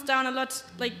it comes down a lot,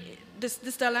 like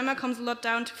this dilemma comes a lot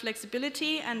down to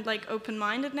flexibility and like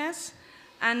open-mindedness.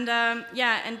 And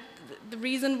yeah, and the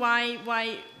reason why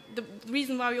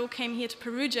we all came here to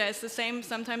Perugia is the same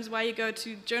sometimes why you go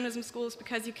to journalism schools,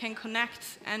 because you can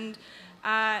connect. And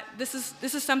this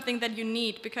is something that you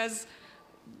need, because,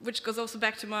 which goes also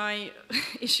back to my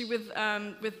issue with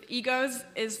egos,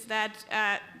 is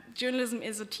that journalism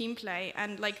is a team play,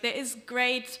 and like there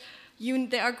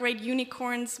are great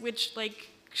unicorns which like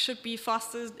should be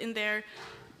fostered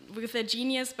with their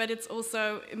genius, but it's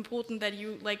also important that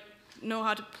you like know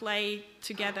how to play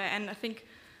together. And I think,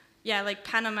 yeah, like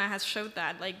Panama has showed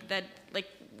that, like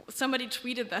somebody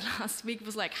tweeted that last week,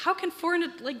 was like, how can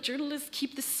foreign like journalists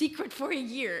keep the secret for a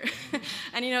year?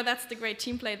 And you know, that's the great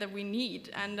team play that we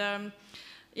need. And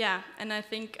yeah, and I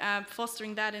think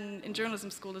fostering that in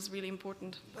journalism school is really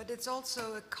important. But it's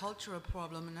also a cultural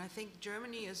problem, and I think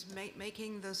Germany is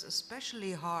making this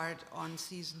especially hard on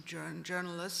seasoned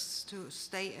journalists to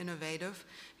stay innovative,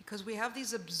 because we have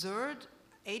these absurd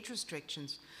age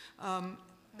restrictions.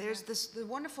 There's the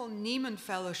wonderful Nieman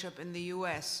Fellowship in the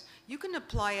US. You can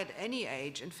apply at any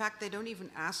age. In fact, they don't even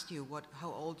ask you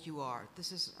how old you are.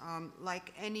 This is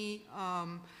like any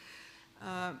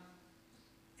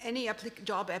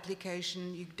job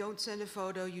application. You don't send a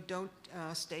photo, you don't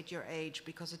state your age,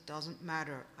 because it doesn't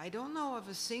matter. I don't know of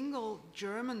a single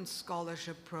German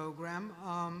scholarship program.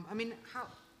 I mean,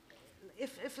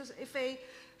 if a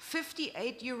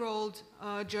 58-year-old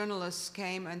journalist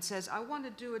came and says, I want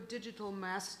to do a digital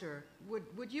master,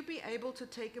 would you be able to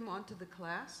take him onto the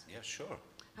class? Yeah, sure.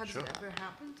 Has it ever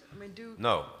happened? I mean,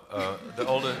 No.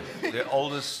 The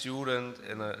oldest student,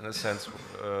 in a sense,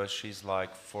 she's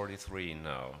like 43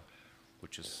 now,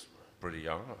 which is pretty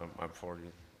young. I'm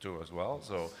 42 as well.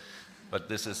 So, but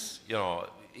this is, you know,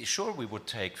 sure, we would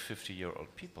take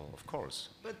 50-year-old people, of course.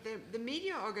 But the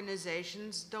media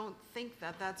organizations don't think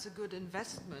that that's a good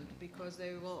investment, because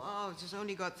they will, just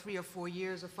only got 3 or 4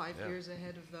 years or 5 years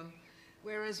ahead of them.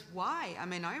 Whereas why? I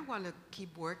mean, I want to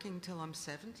keep working till I'm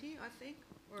 70, I think.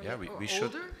 Yeah,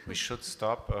 we should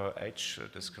stop age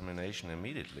discrimination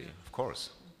immediately, of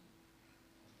course.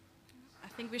 I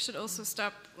think we should also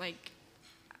stop, like,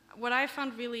 what I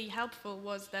found really helpful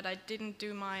was that I didn't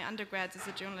do my undergrads as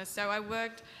a journalist. So I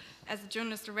worked as a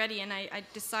journalist already, and I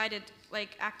decided,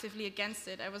 like, actively against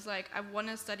it. I was like, I want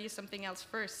to study something else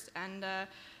first, and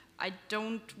I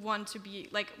don't want to be,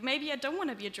 like, maybe I don't want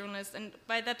to be a journalist. And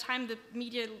by that time, the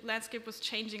media landscape was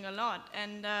changing a lot,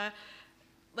 and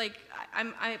like,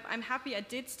 I'm happy I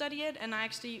did study it, and I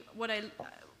actually, what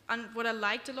I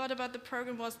liked a lot about the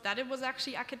program was that it was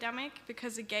actually academic,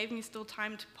 because it gave me still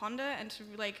time to ponder and to,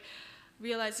 like,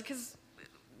 realize, because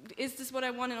is this what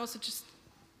I want, and also just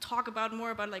talk about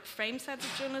more about, like, frame sets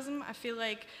of journalism. I feel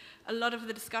like a lot of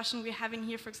the discussion we're having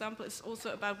here, for example, is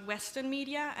also about Western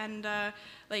media, and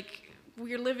like,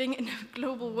 we're living in a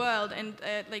global world, and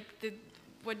like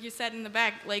what you said in the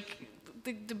back, like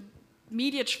the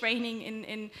media training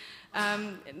in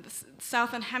the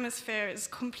Southern Hemisphere is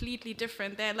completely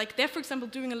different. They're, for example,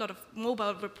 doing a lot of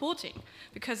mobile reporting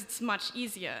because it's much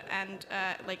easier and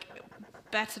like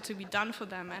better to be done for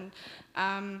them.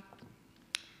 And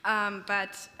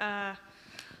but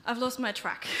I've lost my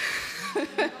track.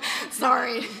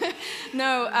 Sorry.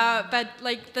 No, but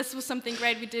like this was something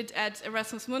great we did at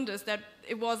Erasmus Mundus, that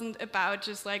it wasn't about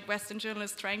just like Western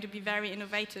journalists trying to be very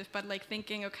innovative, but like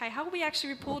thinking, okay, how are we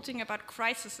actually reporting about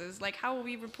crises? Like, how are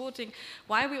we reporting?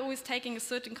 Why are we always taking a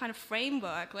certain kind of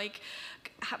framework? Like,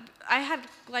 I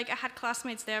had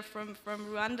classmates there from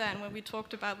Rwanda, and when we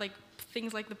talked about like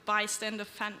things like the bystander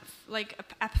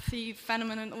apathy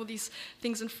phenomenon and all these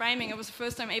things in framing, I was the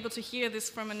first time able to hear this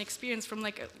from an experience from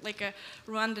like a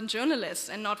Rwandan journalist,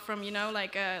 and not from, you know,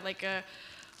 like a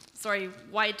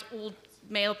white old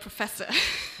male professor.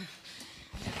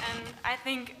 And I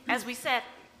think, as we said,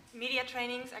 media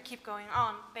trainings keep going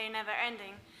on. They're never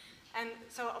ending. And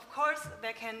so, of course,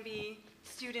 there can be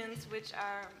students which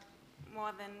are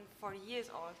more than 40 years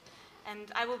old.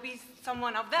 And I will be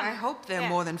someone of them. I hope they're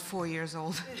more than 4 years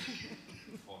old.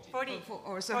 40.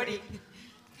 Or sorry. 40.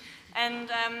 And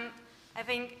I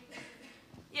think,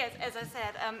 yes, as I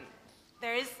said,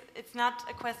 it's not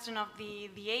a question of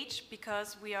the age,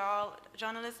 because we are all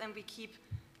journalists and we keep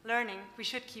learning. We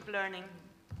should keep learning.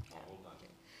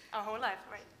 Our whole life,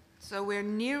 right. So we're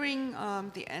nearing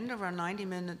the end of our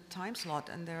 90-minute time slot,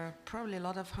 and there are probably a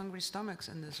lot of hungry stomachs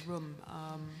in this room.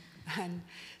 And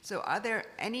so are there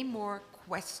any more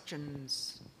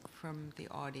questions from the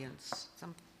audience?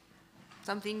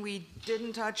 Something we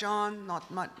didn't touch on,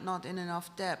 not in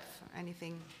enough depth,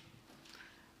 anything?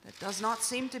 That does not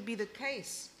seem to be the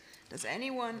case. Does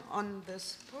anyone on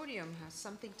this podium have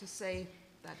something to say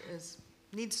that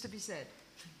needs to be said?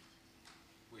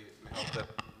 We hope that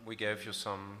we gave you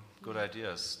some good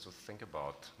ideas to think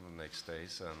about in the next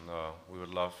days, and we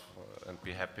would love and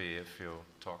be happy if you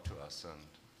talk to us and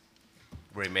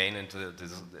remain into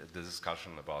the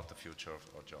discussion about the future of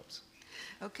our jobs.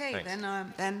 Okay,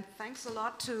 then thanks a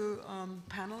lot to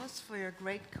panelists for your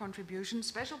great contribution.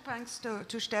 Special thanks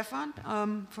to Stephan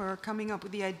for coming up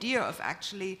with the idea of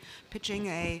actually pitching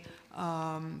a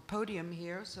podium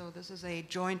here. So this is a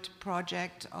joint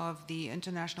project of the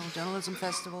International Journalism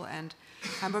Festival and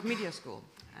Hamburg Media School.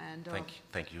 And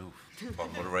thank you for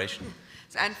moderation.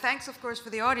 And thanks, of course, for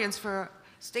the audience for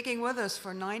sticking with us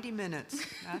for 90 minutes.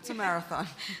 That's a marathon.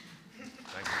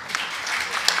 Thank you.